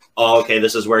 oh, okay,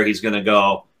 this is where he's going to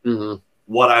go. Mm-hmm.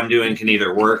 What I'm doing can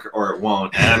either work or it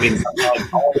won't. And I mean,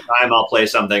 all the time I'll play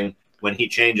something when he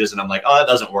changes and I'm like, oh, that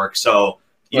doesn't work. So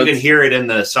you can hear it in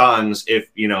the songs. If,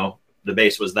 the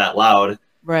bass was that loud,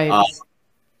 right,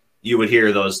 you would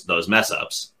hear those mess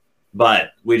ups,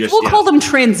 but we'll call them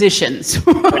transitions.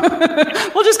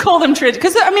 We'll just call them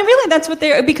because I mean, really, that's what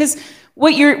they're. Because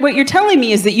what you're telling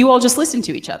me is that you all just listen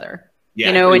to each other,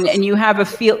 and you have a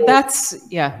feel. It's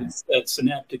that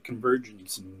synaptic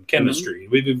convergence and chemistry.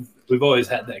 Mm-hmm. We've always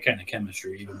had that kind of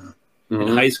chemistry, even in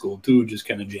high school too, just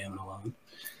kind of jamming along.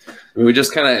 We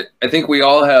just I think we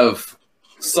all have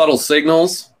subtle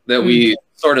signals that we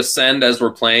sort of send as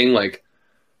we're playing. Like,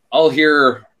 I'll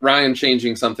hear Ryan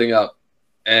changing something up,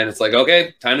 and it's like,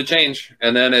 okay, time to change.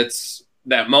 And then it's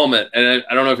that moment. And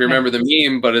I don't know if you remember the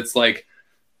meme, but it's like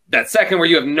that second where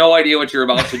you have no idea what you're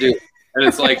about to do. And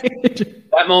it's like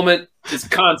that moment is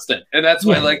constant. And that's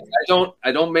why like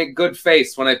I don't make good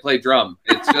face when I play drum.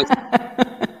 It's just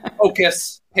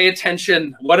focus, pay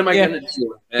attention. What am I going to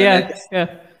do? And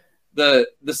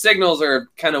the signals are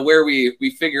kind of where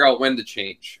we figure out when to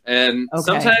change. And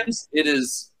sometimes it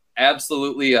is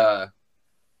absolutely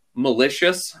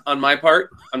malicious on my part.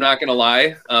 I'm not gonna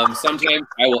lie. Sometimes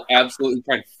I will absolutely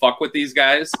try and fuck with these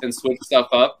guys and switch stuff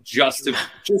up just to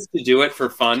do it for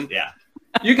fun. Yeah.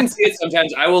 You can see it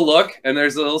sometimes. I will look and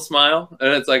there's a little smile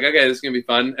and it's like, okay, this is gonna be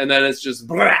fun. And then it's just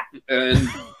and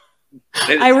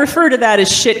I refer to that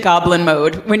as shit goblin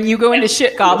mode. When you go into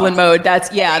shit goblin mode,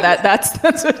 that's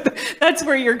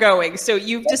where you're going. So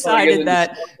you've decided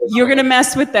that you're going to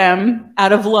mess with them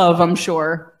out of love, I'm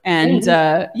sure. And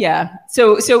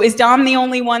So is Dom the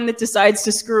only one that decides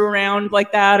to screw around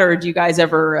like that, or do you guys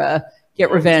ever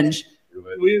get revenge?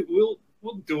 We'll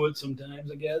do it sometimes,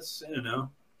 I guess. I don't know.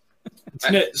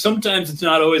 Sometimes it's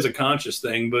not always a conscious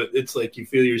thing, but it's like you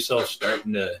feel yourself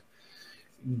starting to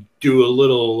do a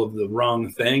little of the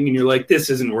wrong thing and you're like, this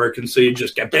isn't working, so you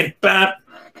just get big bat.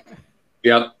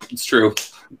 Yep, it's true.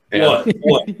 Yeah.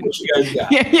 What you guys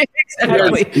got? Yeah,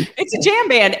 exactly. It's a jam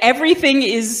band. Everything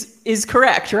is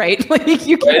correct, right? Like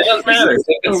it doesn't matter. If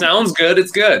it sounds good,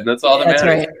 it's good. That's all that matters.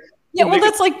 Right. Yeah, well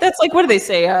that's like what do they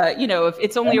say? If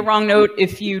it's only a wrong note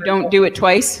if you don't do it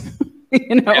twice. So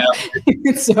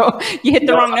you hit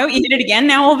the wrong note, you hit it again.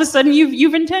 Now all of a sudden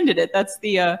you've intended it. That's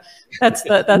the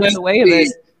way of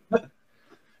it.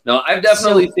 No, I've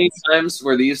definitely seen times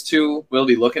where these two will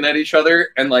be looking at each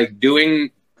other and like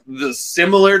doing the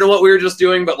similar to what we were just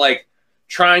doing, but like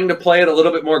trying to play it a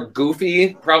little bit more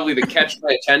goofy, probably to catch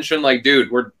my attention. Like, dude,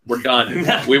 we're done.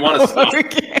 We want to stop.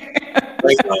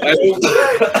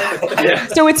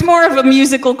 So it's more of a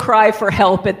musical cry for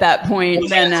help at that point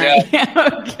than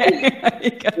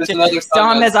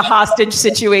Dom has a hostage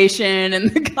situation and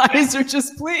the guys are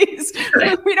just, please,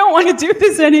 we don't want to do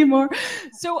this anymore.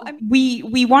 So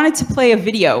we wanted to play a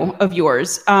video of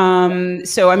yours.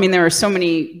 There are so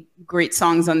many great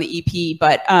songs on the EP,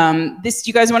 but do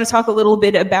you guys want to talk a little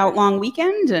bit about Long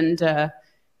Weekend and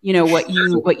what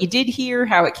you did here,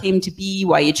 how it came to be,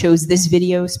 why you chose this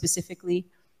video specifically?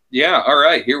 Yeah, all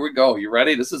right, here we go. You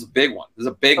ready? This is a big one. This is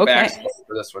a big backstory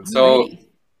for this one. So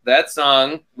that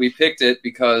song, we picked it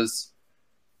because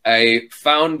I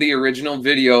found the original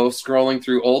video scrolling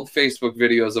through old Facebook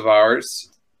videos of ours,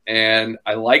 and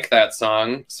I like that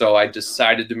song, so I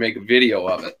decided to make a video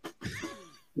of it.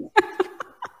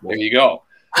 There you go.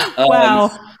 Wow.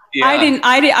 Yeah. I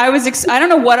don't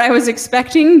know what I was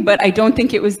expecting, but I don't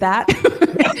think it was that.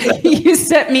 You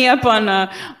set me up on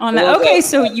that. Okay,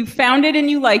 so you found it and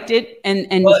you liked it, and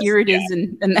here it is,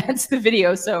 and that's the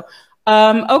video. So,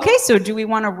 okay, so do we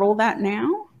want to roll that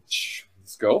now?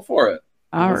 Let's go for it.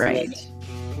 All right.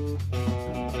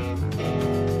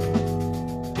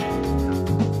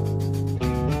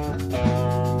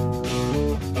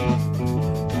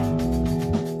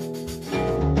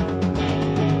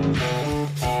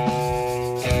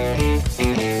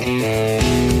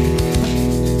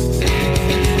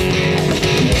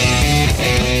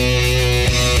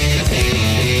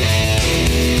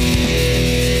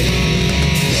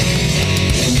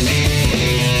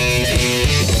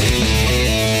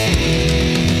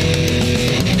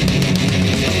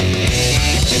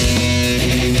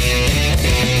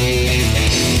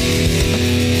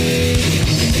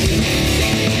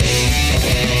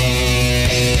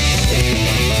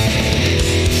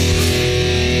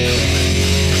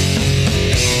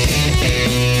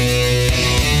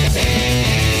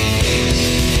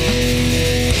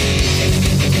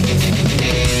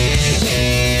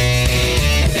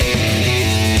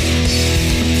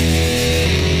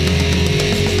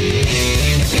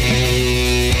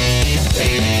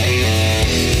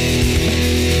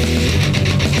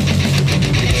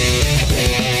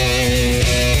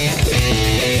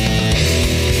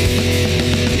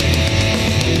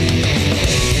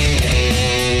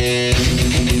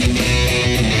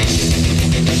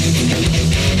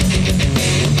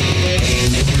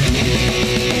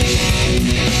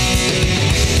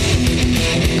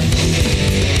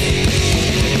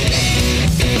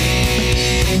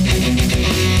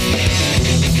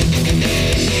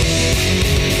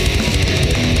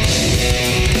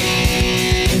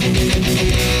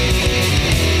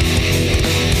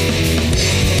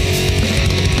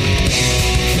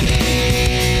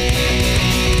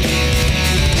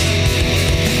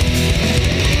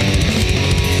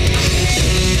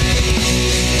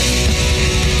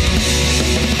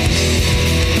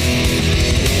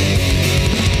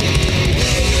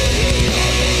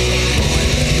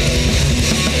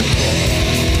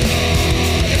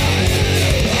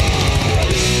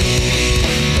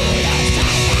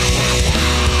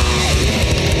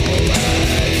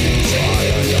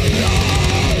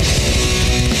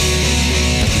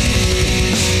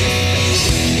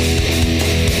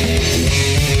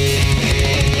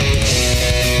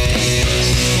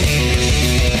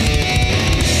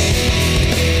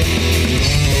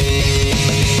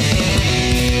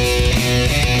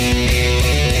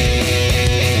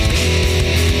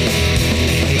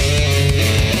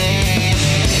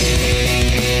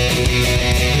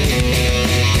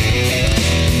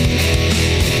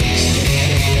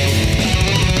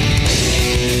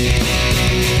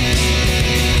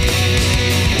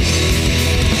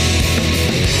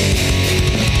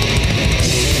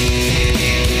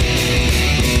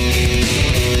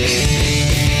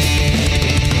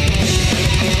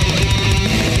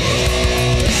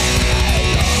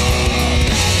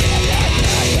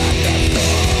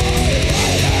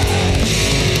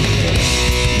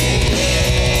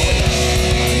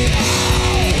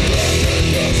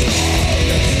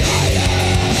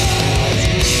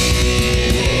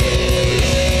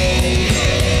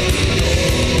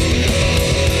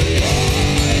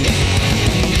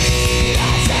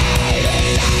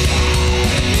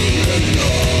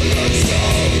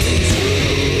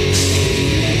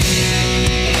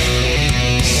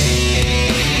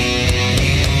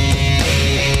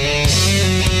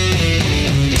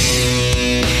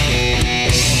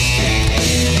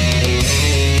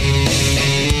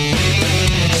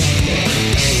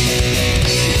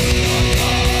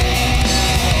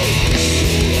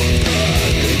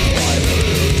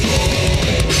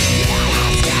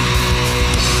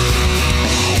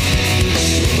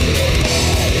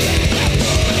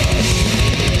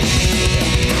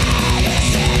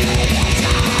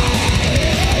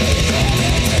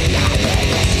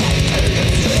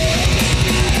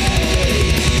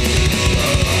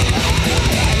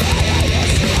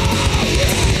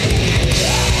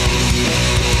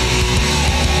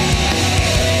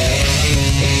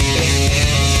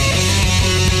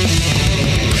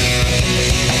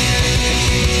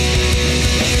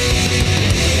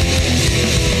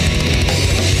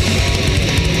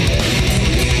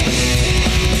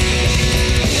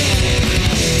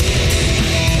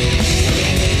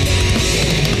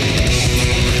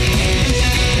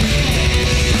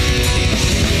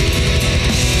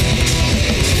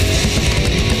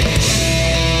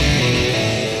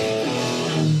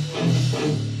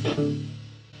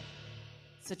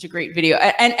 such a great video.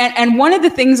 And one of the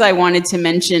things I wanted to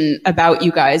mention about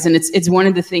you guys, and it's one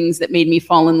of the things that made me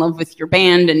fall in love with your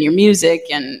band and your music,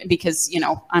 and because, you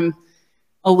know, I'm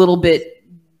a little bit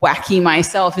wacky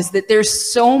myself, is that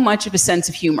there's so much of a sense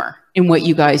of humor in what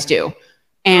you guys do.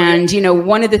 And, you know,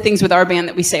 one of the things with our band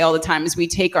that we say all the time is we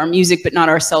take our music, but not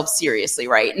ourselves seriously,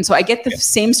 right? And so I get the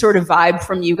same sort of vibe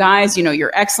from you guys. You know,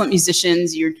 you're excellent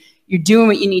musicians, you're doing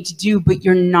what you need to do, but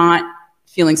you're not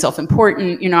feeling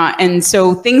self-important, you're not. And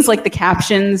so things like the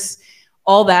captions,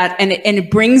 all that, and it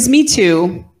brings me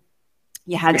to,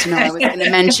 you had to know I was going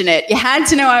to mention it. You had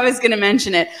to know I was going to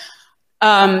mention it.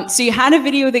 So you had a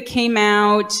video that came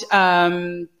out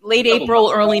late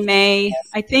April, early May,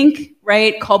 I think,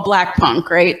 right? Called Black Punk,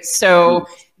 right? So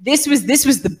this was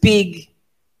the big,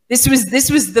 this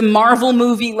was the Marvel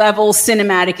movie level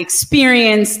cinematic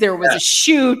experience. There was a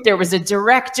shoot, there was a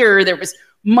director, there was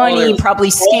money, probably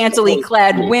scantily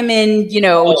clad women, you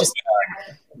know, just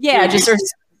sort of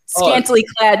scantily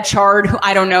clad, charred.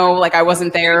 I don't know, like I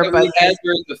wasn't there, but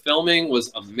during the filming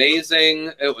was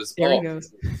amazing. It was there he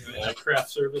goes. Craft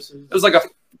services. It was like a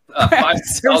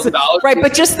 $5,000, right?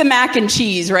 But just the mac and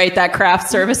cheese, right? That craft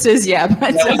services, yeah.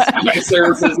 But,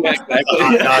 services,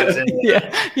 exactly.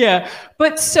 yeah.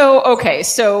 But so okay,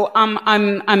 so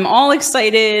I'm all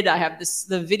excited. I have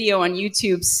the video on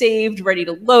YouTube saved, ready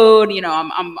to load. You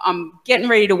know, I'm getting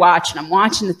ready to watch, and I'm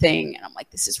watching the thing, and I'm like,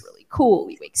 this is really cool.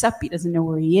 He wakes up, he doesn't know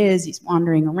where he is, he's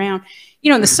wandering around. You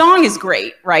know, and the song is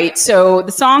great, right? So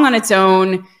the song on its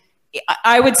own,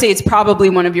 I would say it's probably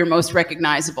one of your most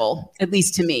recognizable, at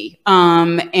least to me.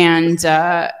 And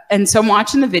so I'm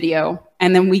watching the video,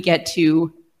 and then we get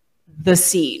to the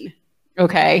scene,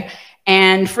 okay?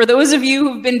 And for those of you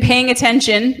who've been paying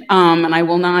attention, and I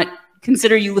will not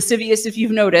consider you lascivious if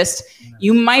you've noticed,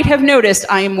 you might have noticed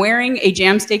I am wearing a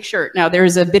JamSteak shirt. Now,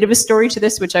 there's a bit of a story to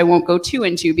this, which I won't go too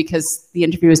into because the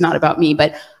interview is not about me,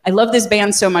 but I love this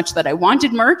band so much that I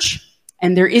wanted merch.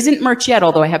 And there isn't merch yet,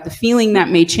 although I have the feeling that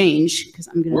may change because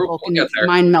I'm going to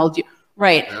mind meld you.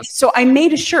 Right. Yeah. So I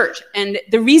made a shirt. And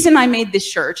the reason I made this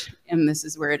shirt, and this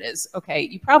is where it is. Okay.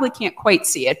 You probably can't quite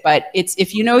see it, but it's,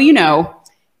 if you know, you know.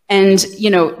 And, you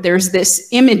know, there's this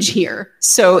image here.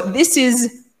 So this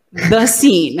is the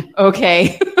scene.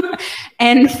 Okay.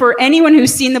 And for anyone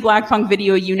who's seen the Black Punk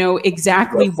video, you know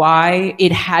exactly why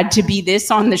it had to be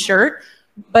this on the shirt.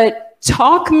 But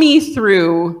talk me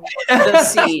through the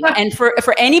scene. And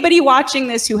for anybody watching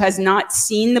this who has not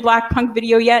seen the Black Punk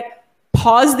video yet,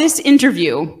 pause this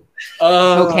interview.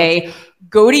 Okay.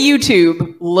 Go to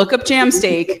YouTube, look up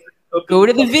JamSteak, go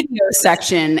to the video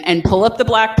section and pull up the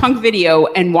Black Punk video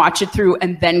and watch it through,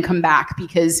 and then come back,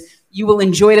 because you will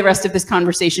enjoy the rest of this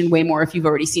conversation way more if you've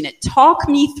already seen it. Talk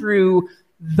me through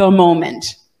the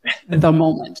moment. The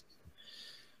moment.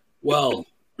 Well,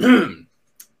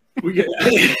 we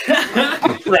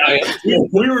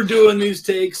were doing these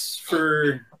takes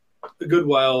for a good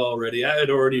while already. I had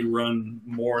already run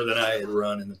more than I had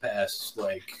run in the past,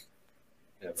 like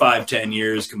 5-10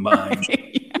 years combined.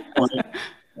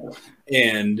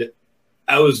 And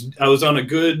I was on a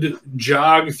good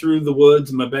jog through the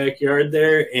woods in my backyard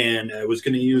there, and I was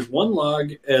going to use one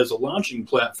log as a launching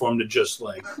platform to just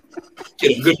like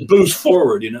get a good boost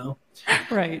forward, you know?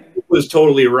 Right. It was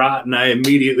totally rotten. I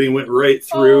immediately went right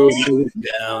through and moved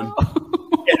down.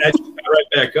 And I just got right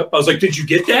back up. I was like, "Did you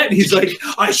get that?" And he's like,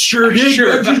 "I sure did.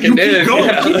 Sure, fucking did.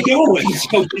 Keep going.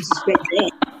 So we just kept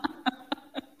going.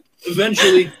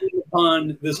 Eventually came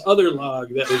upon this other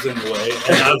log that was in the way,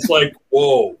 and I was like,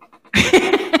 "Whoa."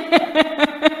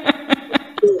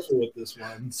 With this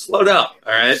one, slow down.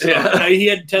 All right. So, he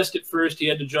had to test it first. He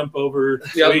had to jump over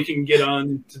so he can get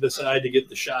on to the side to get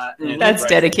the shot. And that's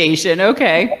dedication.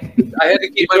 Okay. I had to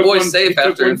keep my boy safe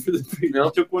after. He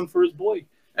took one for his boy.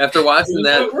 After watching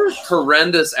that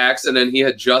horrendous accident he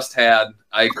had just had,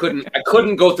 I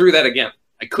couldn't go through that again.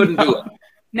 I couldn't do it.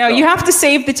 No, you have to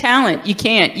save the talent. You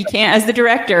can't. As the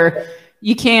director,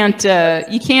 you can't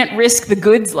risk the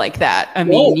goods like that. I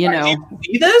mean, you know.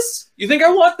 See this? You think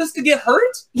I want this to get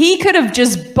hurt? He could have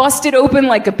just busted open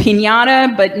like a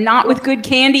piñata, but not with good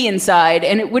candy inside,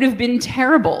 and it would have been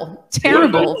terrible.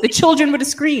 Terrible. The children would have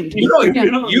screamed. You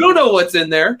don't know what's in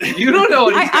there. You don't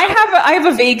know. I have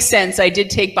a vague sense. I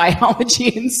did take biology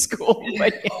in school,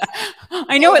 but yeah,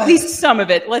 I know at least some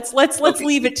of it. Let's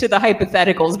leave it to the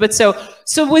hypotheticals. But so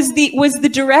was the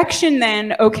direction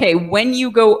then? Okay, when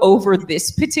you go over this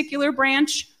particular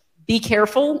branch, be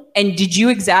careful. And did you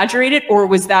exaggerate it, or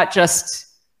was that just,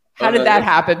 how did that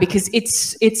happen? Because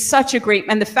it's such a great,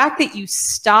 and the fact that you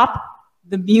stop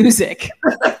the music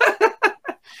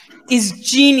is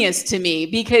genius to me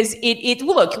because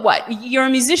look, what, you're a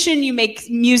musician, you make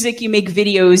music, you make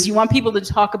videos, you want people to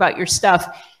talk about your stuff.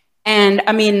 And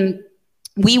I mean,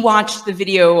 we watched the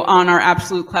video on our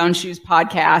Absolute Clown Shoes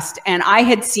podcast, and I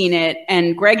had seen it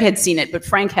and Greg had seen it, but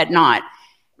Frank had not.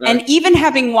 Right. And even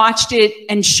having watched it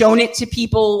and shown it to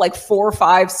people like 4,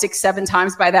 5, 6, 7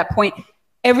 times by that point,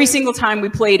 every single time we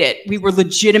played it, we were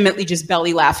legitimately just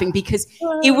belly laughing because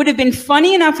it would have been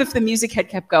funny enough if the music had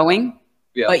kept going,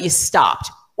 but you stopped.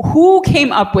 Who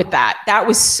came up with that? That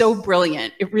was so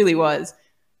brilliant. It really was.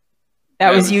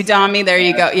 That was you, Dami. There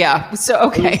you go. Yeah. So,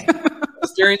 okay.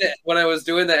 When I was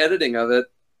doing the editing of it,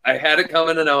 I had it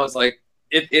coming and I was like,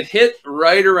 it hit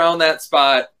right around that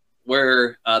spot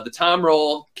where the tom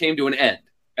roll came to an end.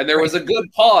 And there was a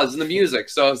good pause in the music.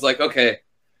 So I was like, okay,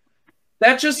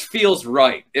 that just feels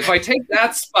right. If I take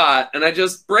that spot and I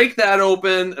just break that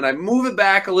open and I move it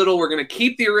back a little, we're going to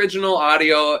keep the original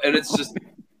audio. And it's just,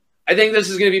 I think this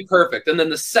is going to be perfect. And then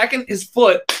the second his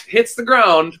foot hits the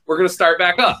ground, we're going to start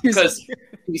back up because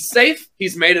he's safe.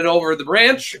 He's made it over the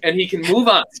branch and he can move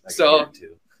on. So,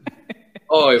 it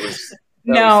was.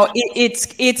 No,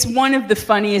 it's one of the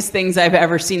funniest things I've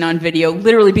ever seen on video,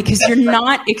 literally, because you're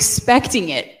not expecting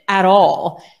it at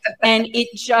all. And it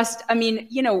just, I mean,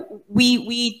 you know,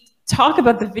 we talk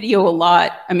about the video a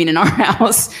lot, I mean, in our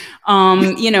house,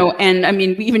 you know, and I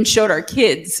mean, we even showed our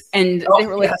kids and they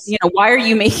were like, you know, why are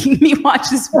you making me watch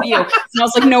this video? And I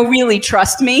was like, no, really,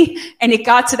 trust me. And it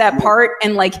got to that part.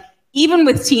 And like, even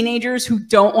with teenagers who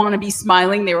don't want to be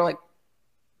smiling, they were like,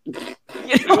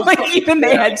 you know, like even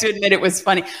they had to admit it was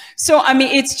funny. So, I mean,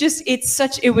 it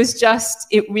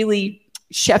really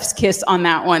chef's kiss on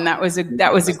that one. That was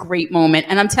a great moment.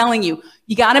 And I'm telling you,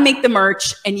 you got to make the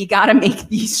merch and you got to make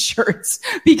these shirts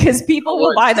because people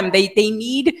will buy them. They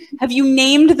need, have you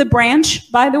named the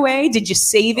branch, by the way? Did you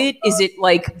save it? Is it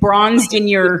like bronzed in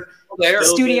your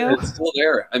studio? It's still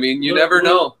there. I mean, you never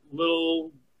know.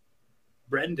 Little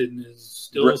Brendan is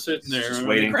still sitting there. Just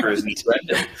waiting for his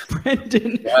Brendan.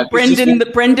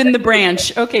 Brendan the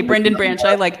branch. Okay, Brendan Branch.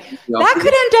 I like that.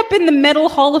 Could end up in the Metal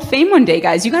Hall of Fame one day,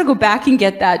 guys. You got to go back and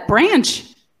get that branch.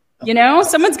 You know,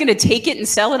 someone's going to take it and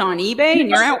sell it on eBay, and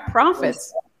you're out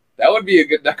profits. That would be a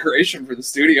good decoration for the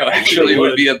studio. Actually,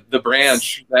 would be the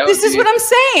branch. This is what I'm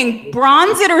saying.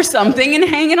 Bronze it or something and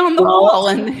hang it on the wall.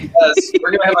 And yes,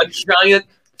 we're gonna have a giant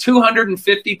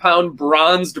 250-pound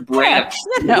bronzed branch.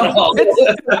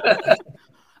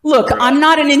 Look, I'm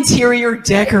not an interior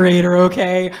decorator,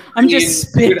 okay? I'm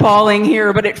just spitballing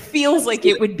here, but it feels like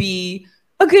it would be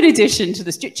a good addition to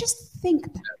the studio. Just think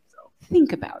about it.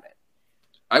 Think about it.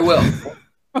 I will.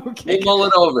 Okay. We'll mull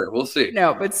it over. We'll see.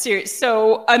 No, but serious.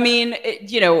 So, I mean,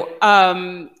 you know,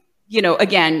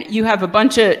 again, you have a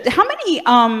bunch of how many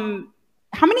albums,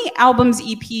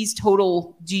 EPs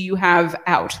total do you have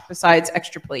out besides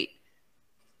Extra Plate?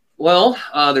 Well,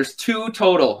 there's 2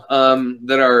 total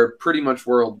that are pretty much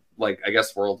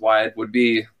worldwide. Would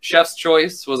be Chef's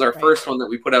Choice was our first one that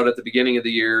we put out at the beginning of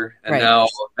the year, and now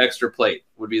Extra Plate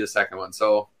would be the second one.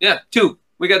 So yeah, 2.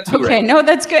 We got 2. Okay, no,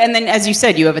 that's good. And then, as you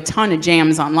said, you have a ton of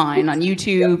jams online on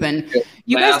YouTube, and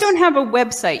you guys don't have a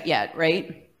website yet,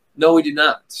 right? No, we do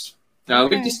not. No,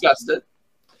 we've discussed it.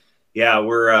 Yeah,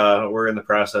 we're in the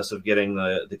process of getting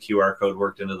the QR code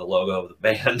worked into the logo of the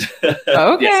band.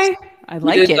 Okay, I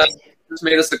like it. Just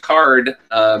made us a card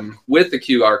with the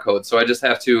QR code, so I just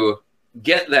have to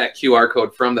get that QR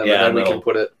code from them, and then we can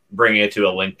put it. Bring it to a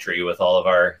link tree with all of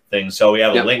our things. So we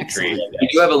have a link tree. We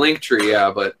do have a link tree,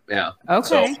 Okay.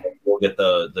 So we'll get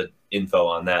the info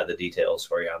on that, the details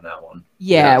for you on that one.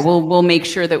 Yeah, we'll make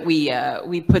sure that we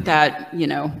put that, you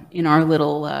know, in our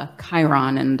little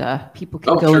Chiron, and people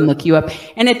can go and look you up.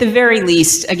 And at the very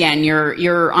least, again,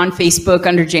 you're on Facebook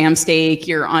under JamSteak,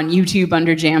 you're on YouTube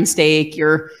under JamSteak,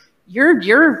 you're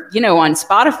you know, on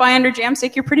Spotify under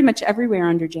JamSteak, you're pretty much everywhere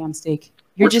under JamSteak.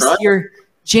 You're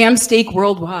JamSteak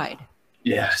worldwide.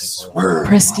 Yes.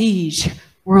 Prestige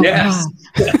worldwide.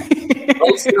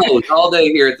 Yes. All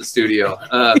day here at the studio.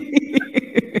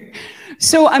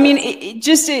 So, I mean,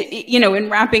 you know, in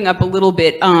wrapping up a little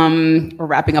bit, or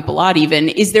wrapping up a lot even,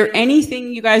 is there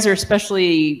anything you guys are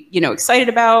especially, you know, excited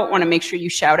about, want to make sure you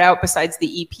shout out besides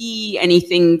the EP,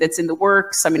 anything that's in the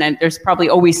works? I mean, there's probably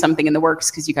always something in the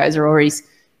works because you guys are always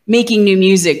making new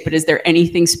music, but is there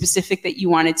anything specific that you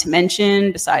wanted to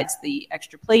mention besides the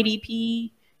Extra Plate EP?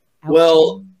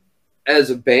 Well, as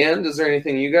a band, is there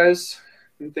anything you guys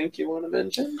think you want to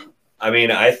mention? I mean,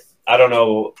 I don't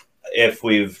know if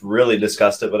we've really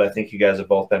discussed it, but I think you guys have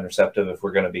both been receptive if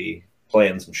we're going to be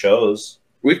playing some shows.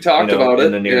 We've talked about it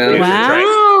in the near future.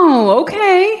 Wow.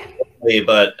 Okay. exactly,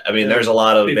 but I mean, there's a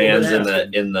lot of bands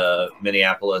in the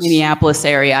Minneapolis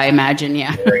area, I imagine,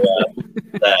 area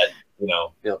that you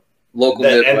know, local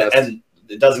Midwest. And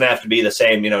it doesn't have to be the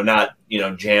same, not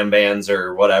jam bands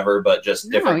or whatever, but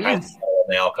just different kinds of stuff,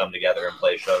 and they all come together and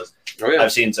play shows.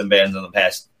 I've seen some bands in the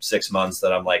past 6 months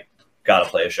that I'm like, gotta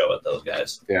play a show with those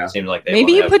guys. Yeah, seems like they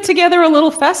maybe you put together a little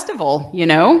festival. You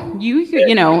could,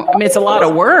 I mean, it's a lot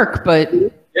of work, but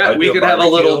we could have a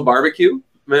little barbecue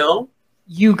meal.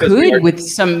 You could with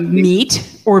some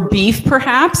meat or beef,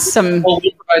 perhaps some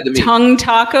tongue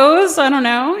tacos. I don't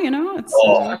know. It's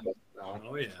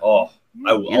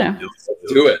I will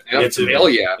do it. Hell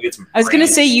yeah. I was going to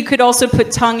say you could also put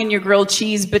tongue in your grilled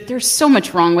cheese, but there's so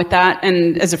much wrong with that.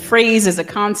 And as a phrase, as a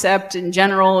concept in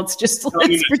general, it's just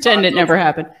let's pretend it never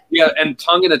happened. Yeah, and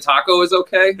tongue in a taco is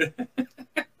okay.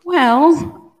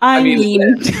 Well, I mean,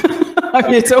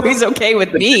 it's always okay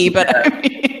with me, but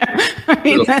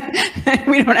we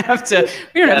don't have to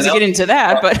get into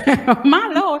that. But my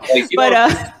lord,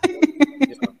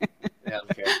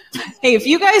 hey, if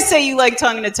you guys say you like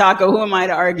tongue in a taco, who am I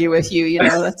to argue with you?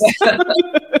 That's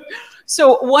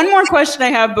So one more question I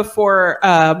have before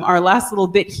our last little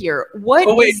bit here.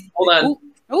 Hold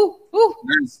on.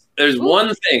 There's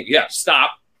one thing. Yeah,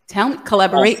 stop.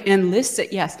 Collaborate and list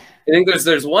it. Yes. I think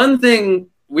there's one thing.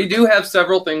 We do have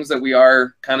several things that we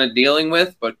are kind of dealing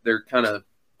with, but they're kind of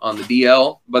on the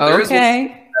DL. But there is one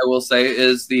thing I will say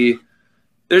is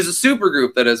there's a super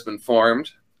group that has been formed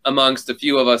amongst a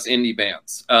few of us indie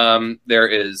bands. There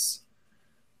is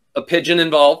a pigeon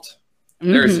involved.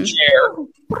 There's a chair.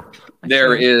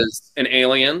 There is an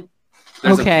alien.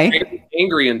 There's an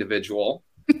angry individual.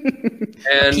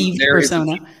 And there is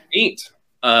a paint.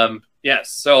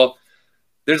 Yes. So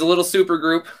there's a little super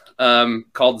group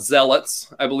called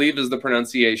Zealots, I believe is the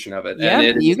pronunciation of it. Yeah,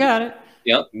 and you got it.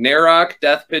 Yep. Narok,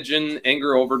 Death Pigeon,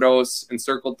 Anger Overdose,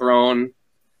 Encircled Throne.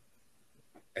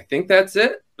 I think that's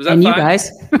it. Was that and five? You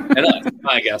guys? And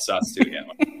I guess us too, yeah.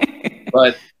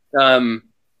 But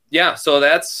so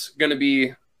that's going to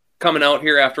be coming out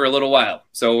here after a little while.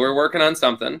 So we're working on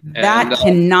something. That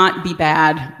cannot be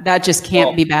bad. That just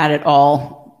can't be bad at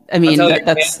all. I mean,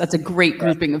 that's a great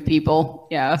grouping of people.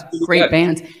 Yeah, great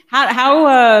bands.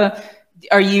 How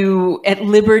are you at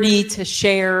liberty to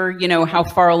share, how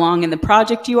far along in the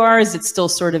project you are? Is it still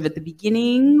sort of at the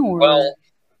beginning? Or? Well,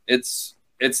 it's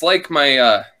like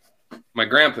my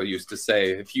grandpa used to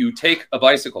say, if you take a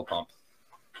bicycle pump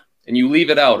and you leave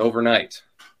it out overnight.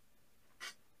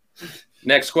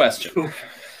 Next question.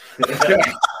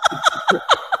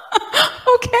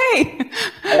 Okay.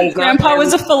 Grandpa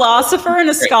was a philosopher and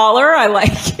a scholar. I like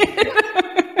it.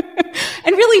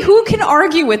 And really, who can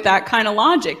argue with that kind of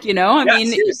logic? I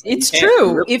mean, it's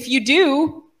true. If you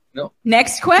do,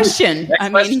 next question.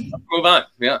 Move on.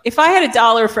 Yeah. If I had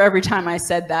 $1 for every time I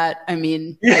said that, I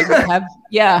mean,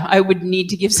 I would need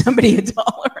to give somebody $1,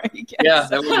 I guess. Yeah,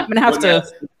 I'm gonna have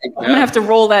to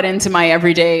roll that into my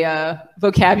everyday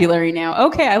vocabulary now.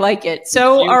 Okay, I like it.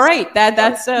 So, all right,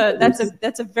 that's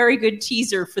a very good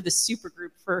teaser for the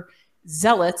supergroup for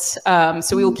Zealots.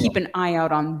 So we will keep an eye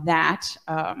out on that.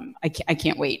 I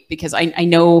can't wait because I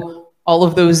know all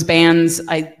of those bands.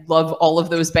 I love all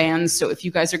of those bands. So if you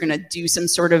guys are going to do some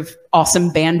sort of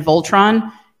awesome band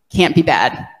Voltron, can't be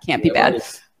bad. Can't be bad.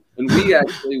 And we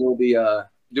actually will be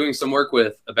doing some work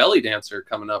with a belly dancer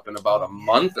coming up in about a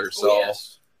month or so.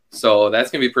 Yes. So that's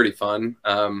going to be pretty fun.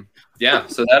 So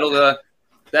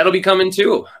that'll be coming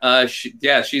too.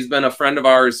 She's been a friend of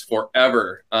ours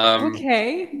forever.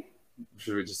 Okay.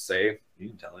 Should we just say? You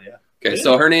can tell, yeah. Okay,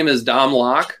 so her name is Dom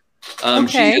Locke.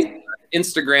 Okay.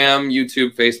 Instagram,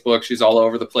 YouTube, Facebook. She's all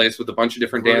over the place with a bunch of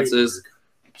different dances.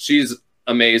 She's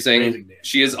amazing.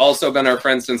 She has also been our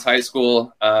friend since high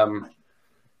school. That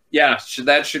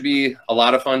should be a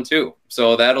lot of fun too.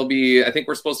 So that'll be, I think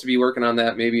we're supposed to be working on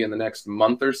that maybe in the next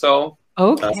month or so.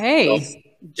 Okay.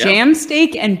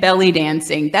 JamSteak and belly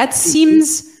dancing. That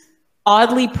seems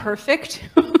oddly perfect.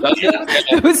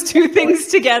 Those two things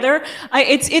together.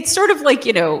 It's sort of like,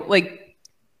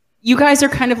 you guys are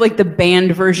kind of like the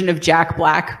band version of Jack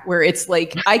Black, where it's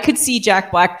like, I could see Jack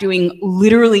Black doing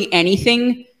literally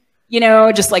anything,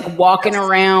 just like walking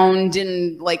around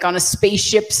and like on a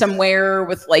spaceship somewhere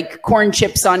with like corn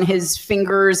chips on his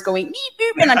fingers going, beep,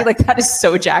 beep, and I'd be like, that is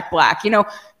so Jack Black.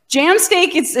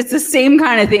 JamSteak, it's the same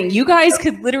kind of thing. You guys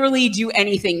could literally do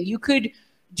anything. You could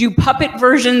do puppet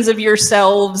versions of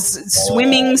yourselves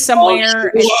swimming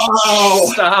somewhere.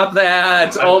 Stop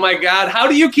that. Oh my God. How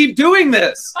do you keep doing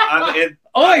this?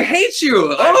 Oh, I hate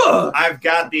you. Oh. I've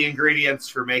got the ingredients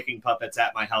for making puppets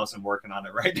at my house. I'm working on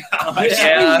it right now.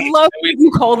 Yeah. I love when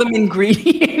you call them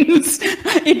ingredients.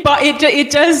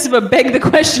 It does beg the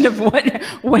question of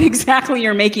what exactly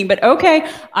you're making. But okay,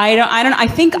 I don't. I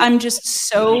think I'm just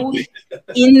so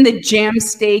in the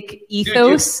JamSteak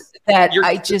ethos that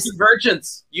I just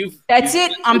convergence. That's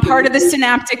it. I'm part of the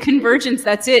synaptic convergence.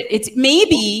 That's it. It's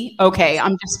maybe okay.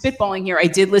 I'm just spitballing here. I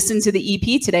did listen to the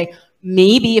EP today.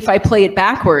 Maybe if I play it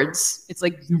backwards, it's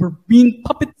like you were being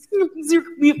puppets.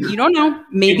 You don't know.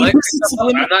 Maybe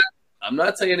I'm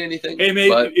not saying anything. Hey,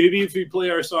 maybe if we play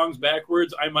our songs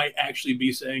backwards, I might actually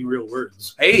be saying real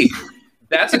words. Hey,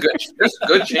 there's a good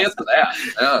chance of that.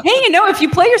 Yeah. Hey, if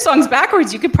you play your songs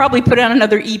backwards, you could probably put out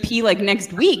another EP like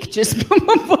next week. Just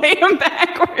play them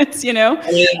backwards.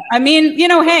 I mean,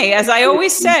 hey, as I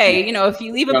always say, if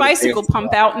you leave a bicycle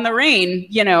pump out in the rain,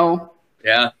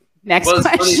 Yeah. Next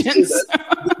question.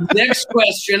 Next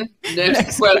question.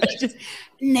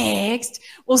 Next.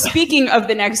 Well, speaking of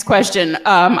the next question,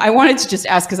 I wanted to just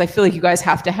ask, because I feel like you guys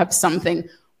have to have something.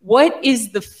 What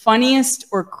is the funniest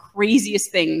or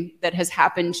craziest thing that has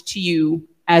happened to you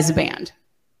as a band?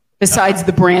 Besides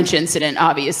the branch incident,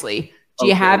 obviously. Do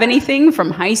you have anything from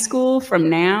high school, from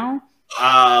now?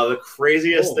 The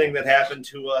craziest thing that happened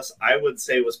to us, I would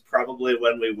say, was probably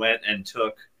when we went and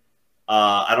took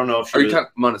I don't know if Are you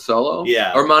talking Monticello?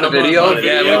 Yeah. Or Montevideo?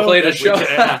 Yeah, we played a show.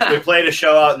 We played a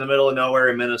show out in the middle of nowhere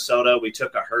in Minnesota. We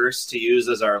took a hearse to use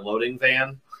as our loading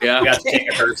van. Yeah. We got to take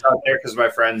a hearse out there because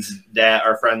our friend's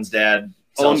dad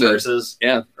sells hearses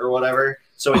or whatever.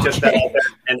 So we took that out there.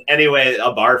 And anyway,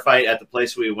 a bar fight at the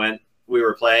place we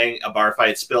were playing, a bar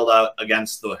fight spilled out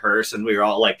against the hearse, and we were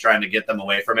all like trying to get them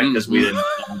away from it because we didn't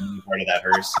want any part of that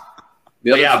hearse.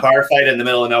 But yeah, bar fight in the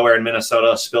middle of nowhere in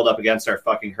Minnesota spilled up against our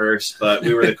fucking hearse, but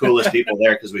we were the coolest people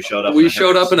there because we showed up. We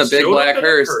showed up in a big black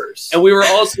hearse, and we were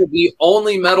also the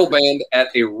only metal band at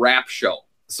a rap show.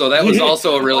 So that was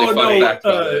also a really fun fact.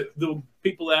 The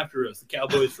people after us, the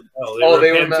Cowboys from Hell,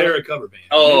 they were a Pantera cover band.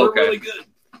 Oh, okay. They were really good.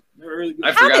 They were really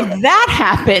good. How did that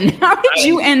happen? How did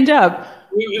you end up?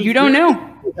 You don't know.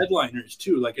 Headliners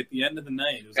too, like at the end of the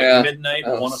night. It was like midnight,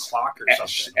 1 o'clock or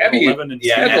something. Abby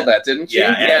scheduled that, didn't she?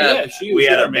 Yeah. We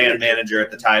had a band manager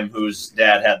at the time whose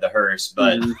dad had the hearse,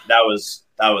 but that was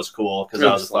cool because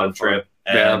that was a fun trip,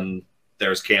 and there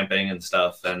was camping and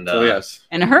stuff, and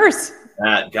and a hearse.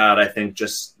 God, I think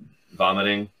just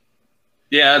vomiting.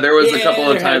 Yeah, there was a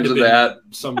couple of times of that.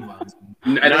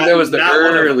 I think that was the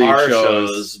early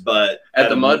shows, but at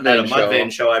the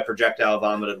Mudvayne show, I projectile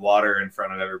vomited water in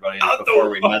front of everybody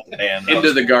before we met the band.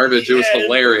 Into the garbage. It was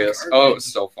hilarious. Oh, it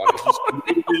was so funny.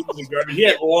 He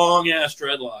had long-ass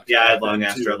dreadlocks. Yeah, I had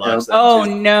long-ass dreadlocks. Oh,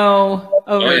 no.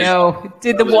 Oh, no.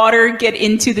 Did the water get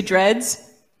into the dreads?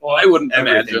 Well, I wouldn't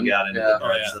imagine. Got into the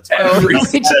dreads.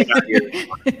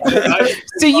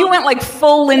 So you went like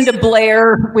full Linda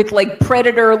Blair with like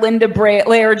Predator Linda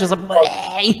Blair, just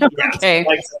like, okay.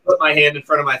 Like I put my hand in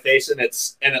front of my face and it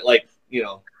like,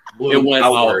 blew it went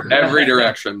outward. Every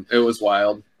direction. It was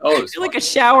wild. Oh, it was like a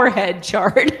shower head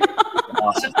chart.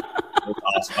 Awesome.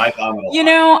 Awesome.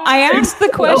 I asked the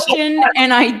question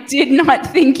and I did not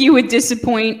think you would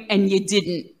disappoint, and you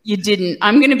didn't.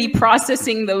 I'm going to be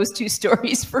processing those two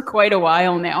stories for quite a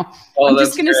while now. I'm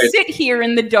just going to sit here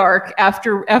in the dark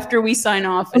after we sign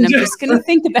off, and I'm just going to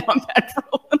think about that for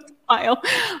a little while.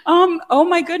 Oh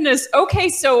my goodness. Okay,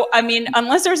 so I mean,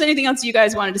 unless there's anything else you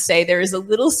guys wanted to say, there is a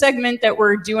little segment that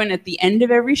we're doing at the end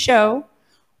of every show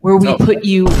where we put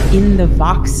you in the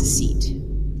Vox seat.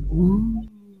 Ooh.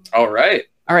 All right.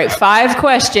 5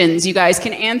 questions. You guys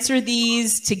can answer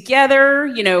these together,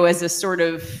 as a sort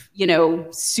of,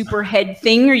 super head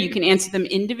thing, or you can answer them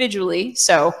individually.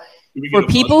 So for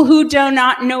people who do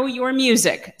not know your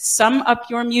music, sum up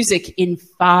your music in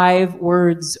 5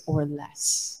 words or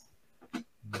less.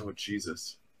 Oh,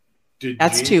 Jesus.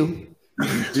 That's 2.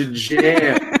 Did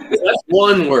jam. That's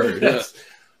 1 word.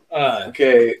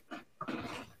 Okay. I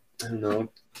don't know.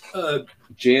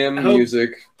 Jam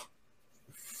music.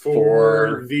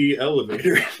 For the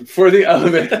elevator. For the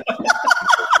elevator.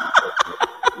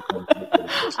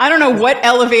 I don't know what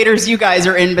elevators you guys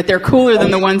are in, but they're cooler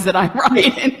than the ones that I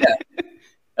ride in.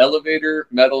 Elevator,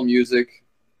 metal music.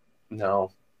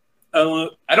 No. I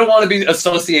don't want to be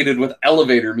associated with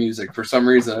elevator music for some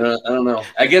reason. I don't know.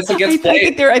 I guess it gets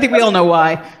played. I think we all know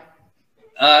why.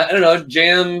 I don't know.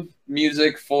 Jam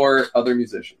music for other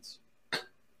musicians.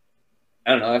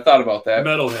 I don't know. I thought about that,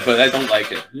 metalhead, but I don't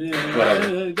like it. Yeah,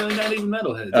 not even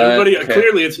metalheads. Everybody,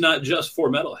 clearly, it's not just for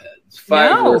metalheads.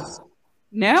 5 words.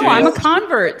 No, jam, I'm a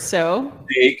convert. So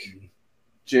steak,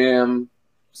 jam,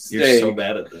 steak. You're so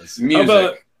bad at this.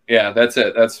 Music. Yeah, that's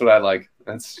it. That's what I like.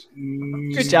 That's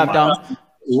good job, Dom.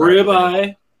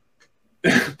 Ribeye,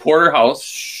 porterhouse,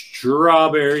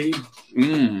 strawberry.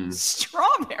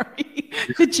 Strawberry.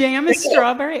 The jam is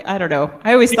strawberry. I don't know.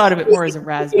 I always thought of it more as a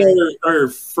raspberry. Our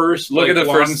first Look at the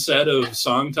long first set of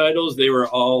song titles. They were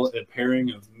all a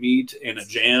pairing of meat and a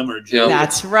jam or jelly.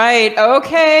 That's right.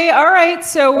 Okay. All right.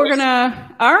 So we're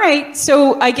gonna. All right.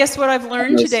 So I guess what I've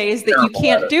learned today is that you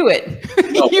can't do it.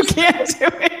 You can't do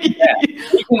it. Yeah.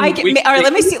 All right.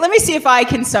 Let me see. Let me see if I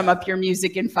can sum up your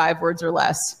music in 5 words or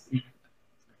less.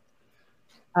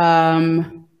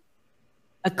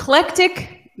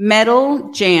 Eclectic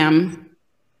metal jam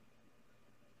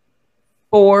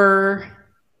for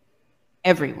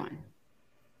everyone.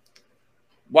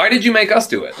 Why did you make us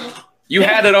do it? You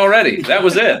had it already. That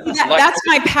was it. That's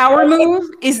my power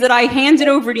move, is that I hand it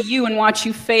over to you and watch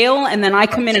you fail, and then I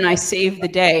come in and I save the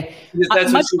day.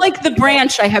 Much like the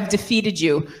branch, I have defeated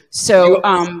you. So,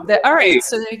 all right.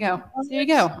 So there you go. There you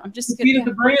go. I'm just defeated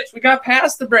the branch. We got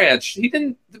past the branch.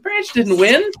 The branch didn't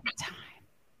win.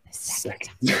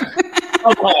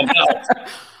 Come on, no.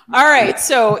 All right.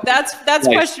 So that's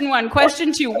question 1.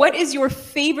 Question 2. What is your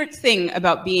favorite thing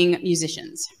about being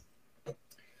musicians?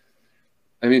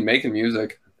 I mean, making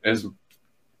music is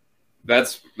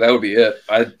that would be it.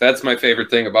 That's my favorite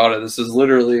thing about it. This is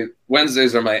literally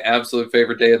Wednesdays are my absolute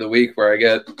favorite day of the week, where I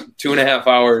get 2.5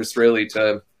 hours really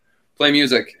to play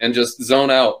music and just zone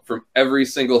out from every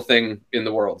single thing in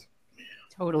the world.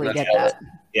 Totally get that.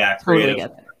 Yeah, totally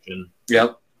get that.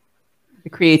 Yep. The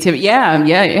creativity.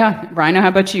 Yeah. Rhino, how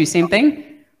about you? Same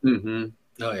thing? Mm-hmm.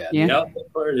 Oh yeah. The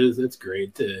output part it's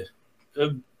great to.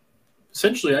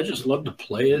 Essentially, I just love to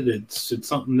play it. It's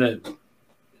something that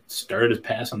started as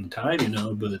passing the time, and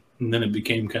then it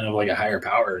became kind of like a higher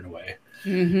power in a way.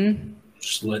 Mm-hmm.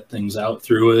 Just let things out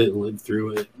through it, live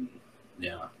through it.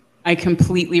 Yeah. I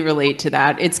completely relate to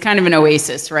that. It's kind of an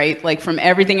oasis, right? Like from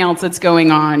everything else that's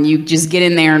going on, you just get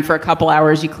in there and for a couple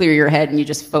hours, you clear your head and you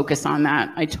just focus on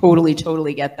that. I totally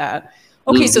get that.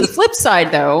 Okay, so the flip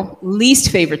side, though,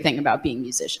 least favorite thing about being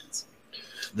musicians?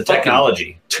 The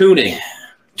technology. Tuning.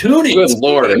 Good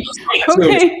Lord.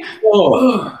 Okay.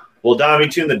 Oh. Well, Dom, you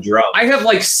tune the drum. I have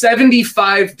like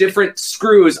 75 different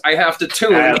screws I have to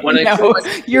tune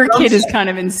your kid is kind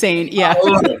of insane. Yeah.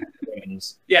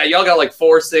 Yeah, y'all got like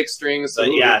 4-6 strings. So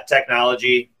yeah,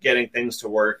 technology, getting things to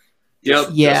work. Yep.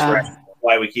 Yeah.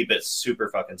 Why we keep it super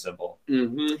fucking simple.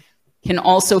 Mm-hmm. Can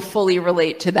also fully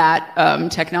relate to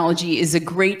that. Technology is a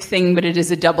great thing, but it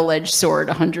is a double-edged sword,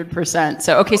 100%.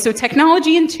 So, okay, so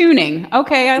technology and tuning.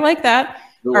 Okay, I like that.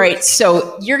 All right,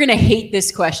 so you're going to hate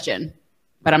this question,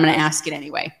 but I'm going to ask it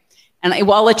anyway. And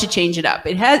I'll let you change it up.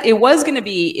 It was going to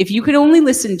be, if you could only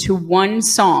listen to one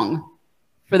song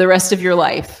for the rest of your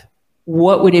life,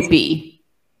 what would it be?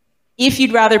 If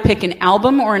you'd rather pick an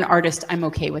album or an artist, I'm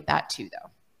okay with that too, though.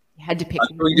 You had to pick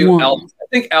one. I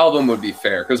think album would be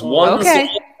fair, because one song,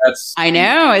 I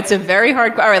know, it's a very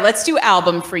hard. All right, let's do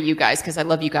album for you guys, because I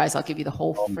love you guys. I'll give you the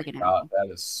whole friggin' album.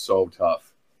 That is so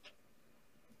tough.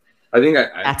 I think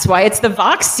that's why it's the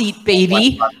Vox seat,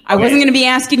 baby. I wasn't going to be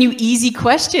asking you easy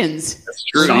questions. That's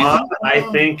true. Song, I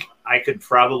think I could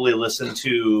probably listen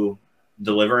to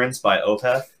Deliverance by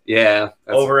Opeth. Yeah.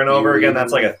 Over and over again.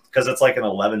 That's because it's like an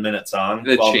 11-minute song,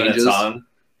 12-minute song,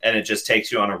 and it just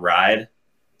takes you on a ride.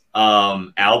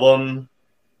 Album,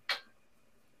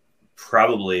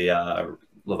 probably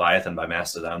Leviathan by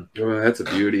Mastodon. Oh, that's a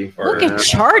beauty. Look at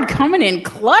Chard coming in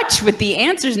clutch with the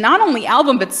answers. Not only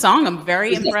album but song. I'm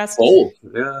very impressed. Both.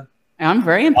 Yeah. I'm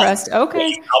very impressed.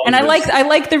 Okay. And I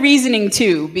like the reasoning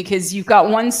too, because you've got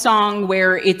one song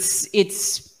where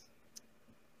it's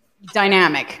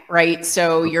dynamic, right?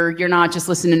 So you're not just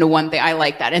listening to one thing. I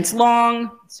like that. And it's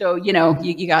long, so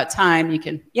you got time. You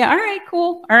can all right,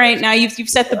 cool. All right, now you've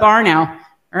set the bar now.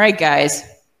 All right, guys,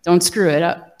 don't screw it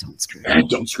up.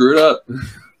 Don't screw it up.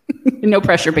 No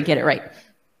pressure, but get it right.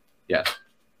 Yeah.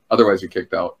 Otherwise, you're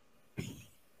kicked out.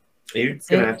 You're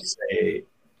gonna have to say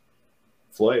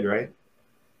Floyd, right?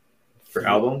 For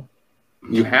album,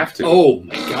 you have to. Oh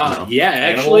my god! Yeah,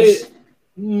 actually,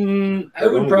 I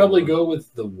would probably go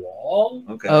with The Wall.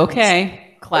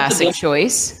 Okay. Classic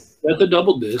choice. That's a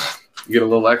double disc. You get a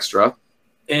little extra.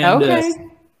 And,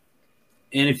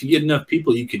 and if you get enough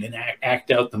people, you can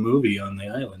act out the movie on the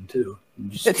island too.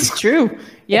 That's true.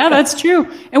 Yeah, that's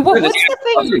true. And what's the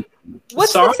thing?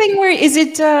 What's the thing where is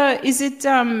it?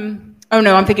 Oh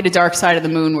no, I'm thinking of Dark Side of the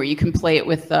Moon, where you can play it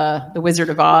with the Wizard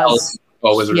of Oz.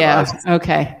 Oh, Wizard of Oz. Yeah.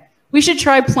 Okay. We should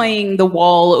try playing The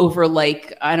Wall over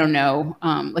like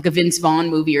a Vince Vaughn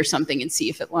movie or something and see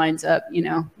if it lines up.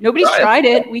 Nobody's tried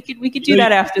it. We could do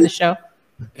that after the show.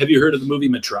 Have you heard of the movie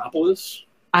Metropolis?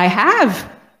 I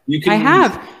have. I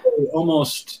have.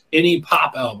 almost any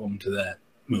pop album to that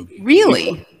movie.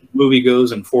 Really? Movie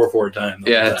goes in 4/4 time.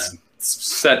 Yeah, it's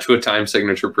set to a time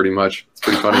signature pretty much. It's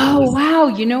pretty funny. Oh wow,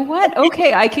 you know what?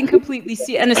 Okay, I can completely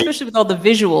see, and especially with all the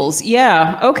visuals.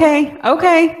 Yeah. Okay.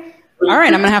 All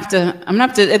right, I'm gonna have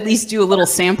to at least do a little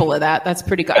sample of that. That's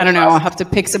pretty good. I don't know. I'll have to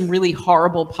pick some really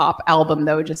horrible pop album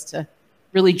though, just to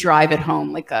really drive it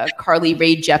home, like a Carly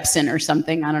Rae Jepsen or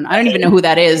something. I don't even know who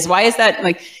that is. Why is that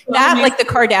like that? Like the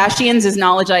Kardashians is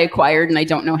knowledge I acquired, and I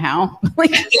don't know how.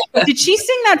 Like, did she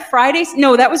sing that Friday?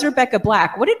 No, that was Rebecca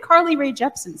Black. What did Carly Rae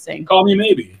Jepsen sing? Call Me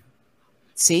Maybe.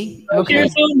 See, okay.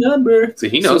 Here's your number. So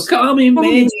he knows. So call me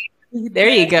maybe. There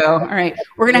you go. All right,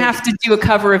 we're gonna have to do a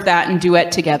cover of that and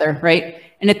duet together, right?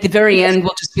 And at the very end,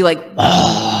 we'll just be like,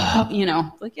 you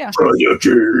know, like yeah.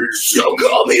 So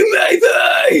call me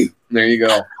maybe. There you go.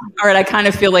 All right, I kind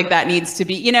of feel like that needs to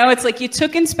be, you know, it's like you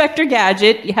took Inspector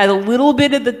Gadget, you had a little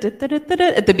bit of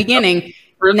the at the beginning.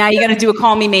 Now you got to do a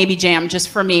Call Me Maybe jam just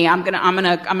for me. I'm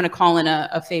gonna call in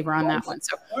a favor on that one.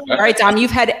 So, all right, Dom,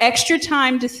 you've had extra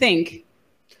time to think.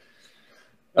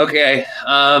 Okay,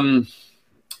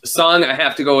 song I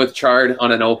have to go with Charred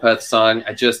on an Opeth song.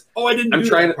 I didn't. I'm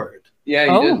trying that part.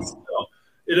 Yeah, you did. So,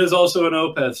 it is also an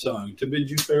Opeth song, To Bid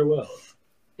You Farewell.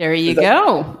 There you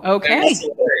go. Okay.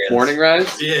 Morning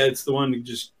Rise? Yeah, it's the one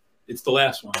it's the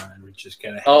last one. It just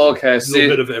kind of has a little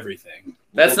bit of everything.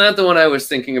 That's not the one I was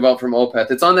thinking about from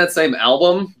Opeth. It's on that same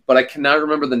album, but I cannot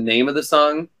remember the name of the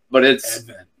song. But it's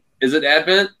Advent. Is it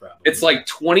Advent? Probably. It's like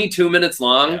 22 minutes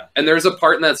long, and there's a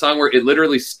part in that song where it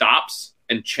literally stops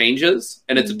and changes,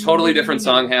 and it's a totally different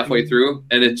song halfway through,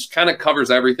 and it kind of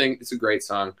covers everything. It's a great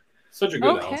song. Such a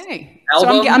good album.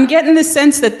 So I'm getting the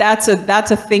sense that that's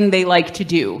a thing they like to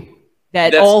do.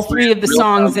 That's all three of the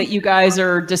songs that you guys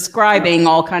are describing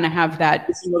all kind of have that.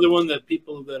 It's another one that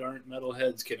people that aren't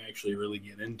metalheads can actually really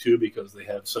get into because they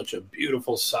have such a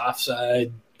beautiful soft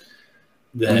side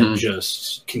that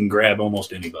just can grab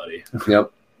almost anybody.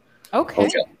 Yep. Okay.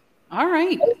 All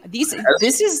right. This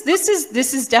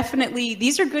is definitely,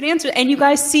 these are good answers. And you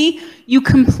guys see, you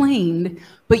complained,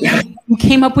 but you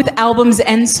came up with albums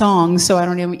and songs. So I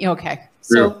don't even, okay.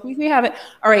 So we have it.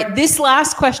 All right. This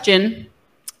last question,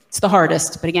 it's the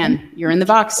hardest, but again, you're in the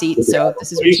box seat. So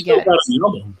this is what you get.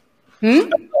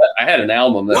 I had an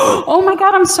album. Oh my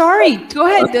God, I'm sorry. Go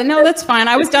ahead. No, that's fine.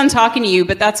 I was done talking to you,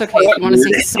 but that's okay. If you want to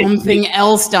say something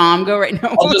else, Dom, go right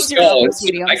now. I'll just go.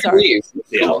 I'm sorry.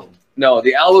 No,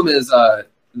 the album is,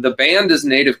 the band is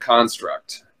Native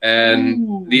Construct.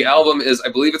 And the album is, I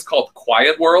believe it's called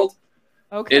Quiet World.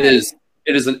 Okay.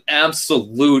 It is an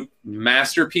absolute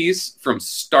masterpiece from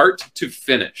start to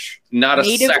finish. Not a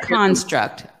Native second.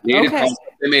 Construct. Native Construct.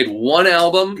 They made one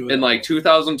album in like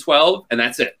 2012, and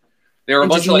that's it. They were a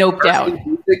bunch of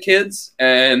music kids,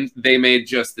 and they made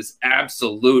just this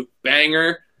absolute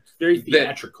banger. Very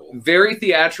theatrical. Very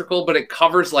theatrical, but it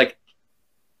covers like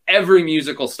every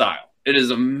musical style. It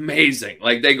is amazing.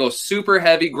 Like they go super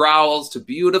heavy growls to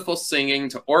beautiful singing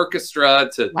to orchestra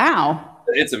to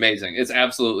It's amazing. It's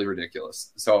absolutely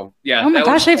ridiculous. So yeah. Oh my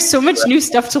gosh, I have so much new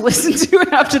stuff to listen to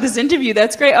after this interview.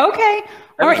 That's great. Okay.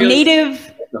 All right.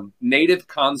 Native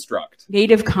Construct.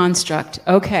 Native Construct.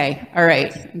 Okay. All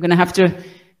right. I'm gonna have to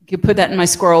put that in my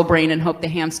squirrel brain and hope the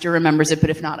hamster remembers it.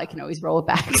 But if not, I can always roll it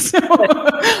back. So,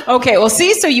 okay. Well,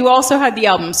 see. So you also had the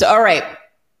album. So all right.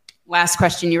 Last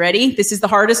question. You ready? This is the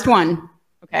hardest one.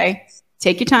 Okay.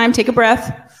 Take your time. Take a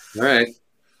breath. All right.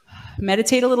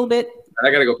 Meditate a little bit. I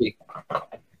gotta go pee.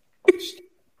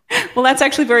 Well, that's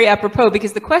actually very apropos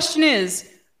because the question is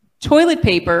toilet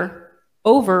paper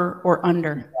over or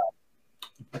under?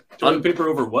 Toilet paper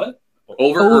over what?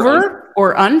 Over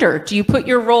or under? Do you put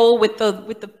your roll with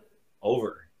the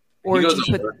over? Or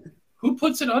who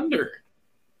puts it under?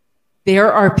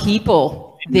 There are people.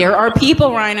 There are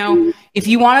people, Rhino. If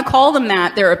you want to call them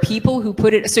that, there are people who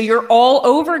put it. So you're all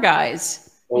over,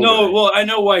 guys. No, well, I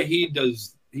know why he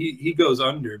does. He goes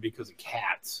under because of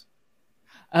cats.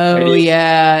 Oh,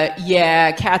 yeah.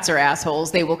 Yeah, cats are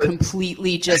assholes. They will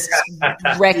completely just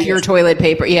wreck your toilet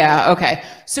paper. Yeah, okay.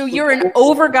 So you're an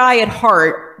over guy at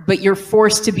heart, but you're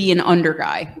forced to be an under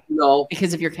guy. No.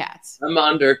 Because of your cats. I'm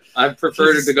under. I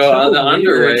prefer to go on the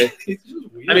under way.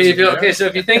 I mean, so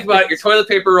if you think about it, your toilet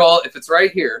paper roll, if it's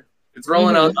right here, it's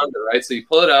rolling out under, right? So you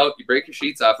pull it out, you break your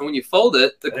sheets off, and when you fold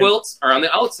it, the quilts are on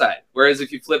the outside. Whereas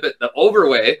if you flip it the over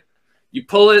way, you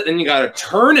pull it and you got to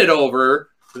turn it over,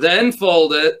 then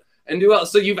fold it and do it.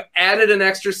 So you've added an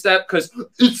extra step because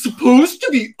it's supposed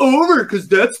to be over because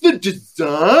that's the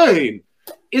design.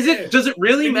 Does it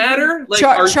really matter? Like,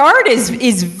 Chart is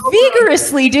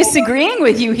vigorously disagreeing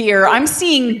with you here. I'm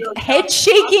seeing head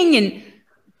shaking and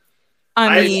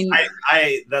I mean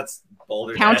that's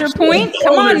Boulder Counterpoint?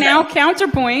 Come on now,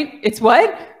 counterpoint. It's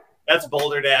what? That's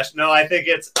Boulder Dash. No, I think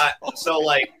it's so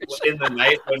like in the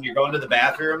night when you're going to the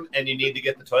bathroom and you need to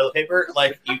get the toilet paper,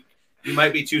 like you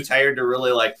might be too tired to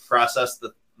really like process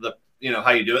the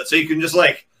how you do it. So you can just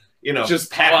like just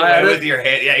pack it with your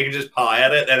hand. Yeah, you can just paw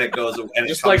at it and it goes and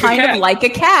just like kind of like a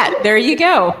cat. There you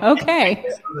go. Okay.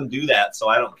 It doesn't do that, so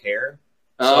I don't care.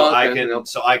 So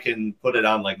I can put it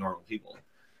on like normal people.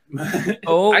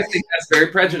 Oh, I think that's very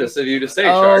prejudiced of you to say.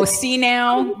 Oh, see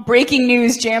now, breaking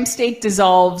news: JamSteak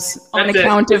dissolves on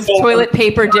account of toilet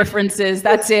paper differences.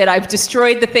 That's it. I've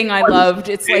destroyed the thing I loved.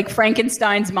 It's like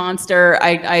Frankenstein's monster.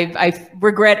 I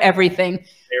regret everything.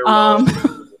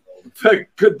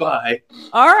 Goodbye.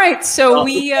 All right, so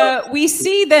we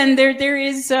see then there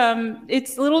is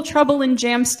it's a little trouble in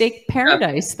JamSteak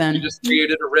paradise. Then you just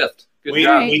created a rift. Good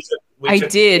job. I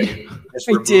did.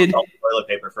 Toilet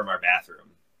paper from our bathroom.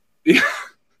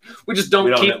 We just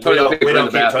don't keep toilet paper in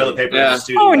the bathroom. In the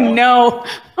studio. Oh no!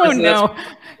 Oh no!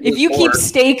 If you keep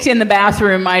steak in the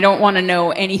bathroom, I don't want to know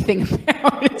anything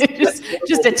about it.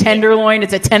 Just a tenderloin.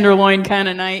 It's a tenderloin kind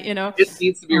of night, It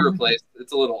needs to be replaced.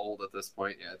 It's a little old at this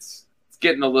point. Yeah, it's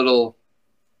getting a little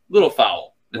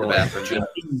foul in the bathroom.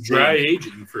 Dry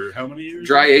aging for how many years?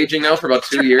 Dry aging now for about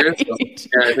 2 years. So,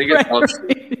 yeah, I think it's more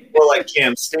like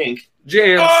JamSteak.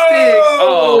 JamSteak.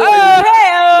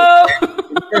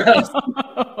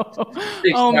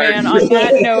 Oh man, on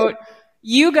that note,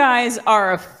 you guys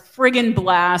are a friggin'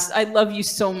 blast. I love you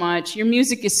so much. Your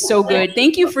music is so good.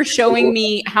 Thank you for showing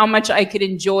me how much I could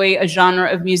enjoy a genre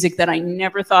of music that I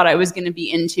never thought I was going to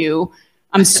be into.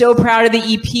 I'm so proud of the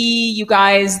EP, you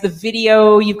guys, the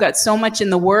video. You've got so much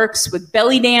in the works with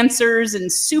belly dancers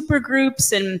and super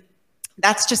groups, and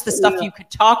that's just the stuff you could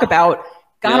talk about.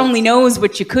 God only knows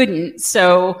what you couldn't.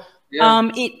 So, we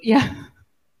got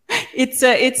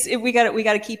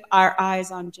to keep our eyes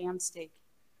on JamSteak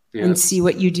and see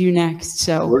what you do next.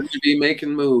 So we're going to be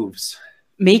making moves.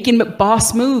 Making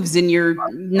boss moves in your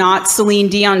not Celine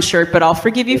Dion shirt, but I'll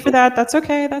forgive you for that. That's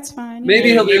okay. That's fine. Maybe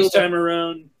he'll next time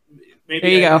around. Maybe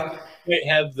there you go. Might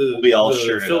have the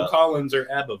Phil Collins or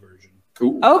ABBA version.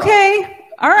 Cool. Okay.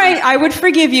 All right, I would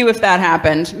forgive you if that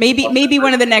happened. Maybe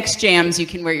one of the next jams you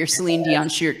can wear your Celine Dion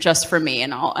shirt just for me,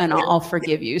 and I'll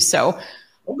forgive you. So,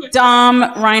 Dom,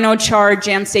 Rhino, Char,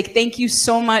 JamSteak, thank you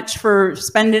so much for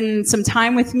spending some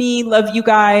time with me. Love you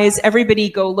guys. Everybody,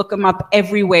 go look them up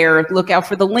everywhere. Look out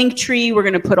for the link tree. We're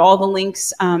going to put all the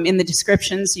links in the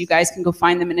description so you guys can go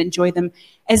find them and enjoy them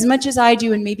as much as I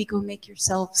do, and maybe go make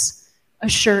yourselves a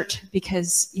shirt,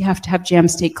 because you have to have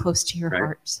JamSteak close to your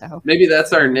heart. So maybe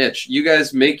that's our niche. You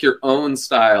guys make your own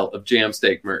style of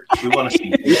JamSteak merch. We want to see.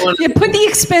 Put the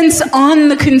expense on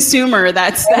the consumer.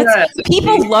 That's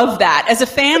people love that. As a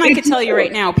fan, I could tell you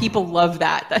right now, people love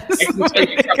that. That's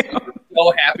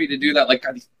so happy to do that. Like,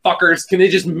 God, these fuckers, can they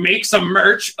just make some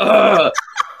merch? It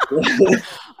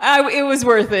was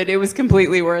worth it. It was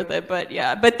completely worth it. But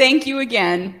yeah. But thank you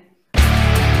again.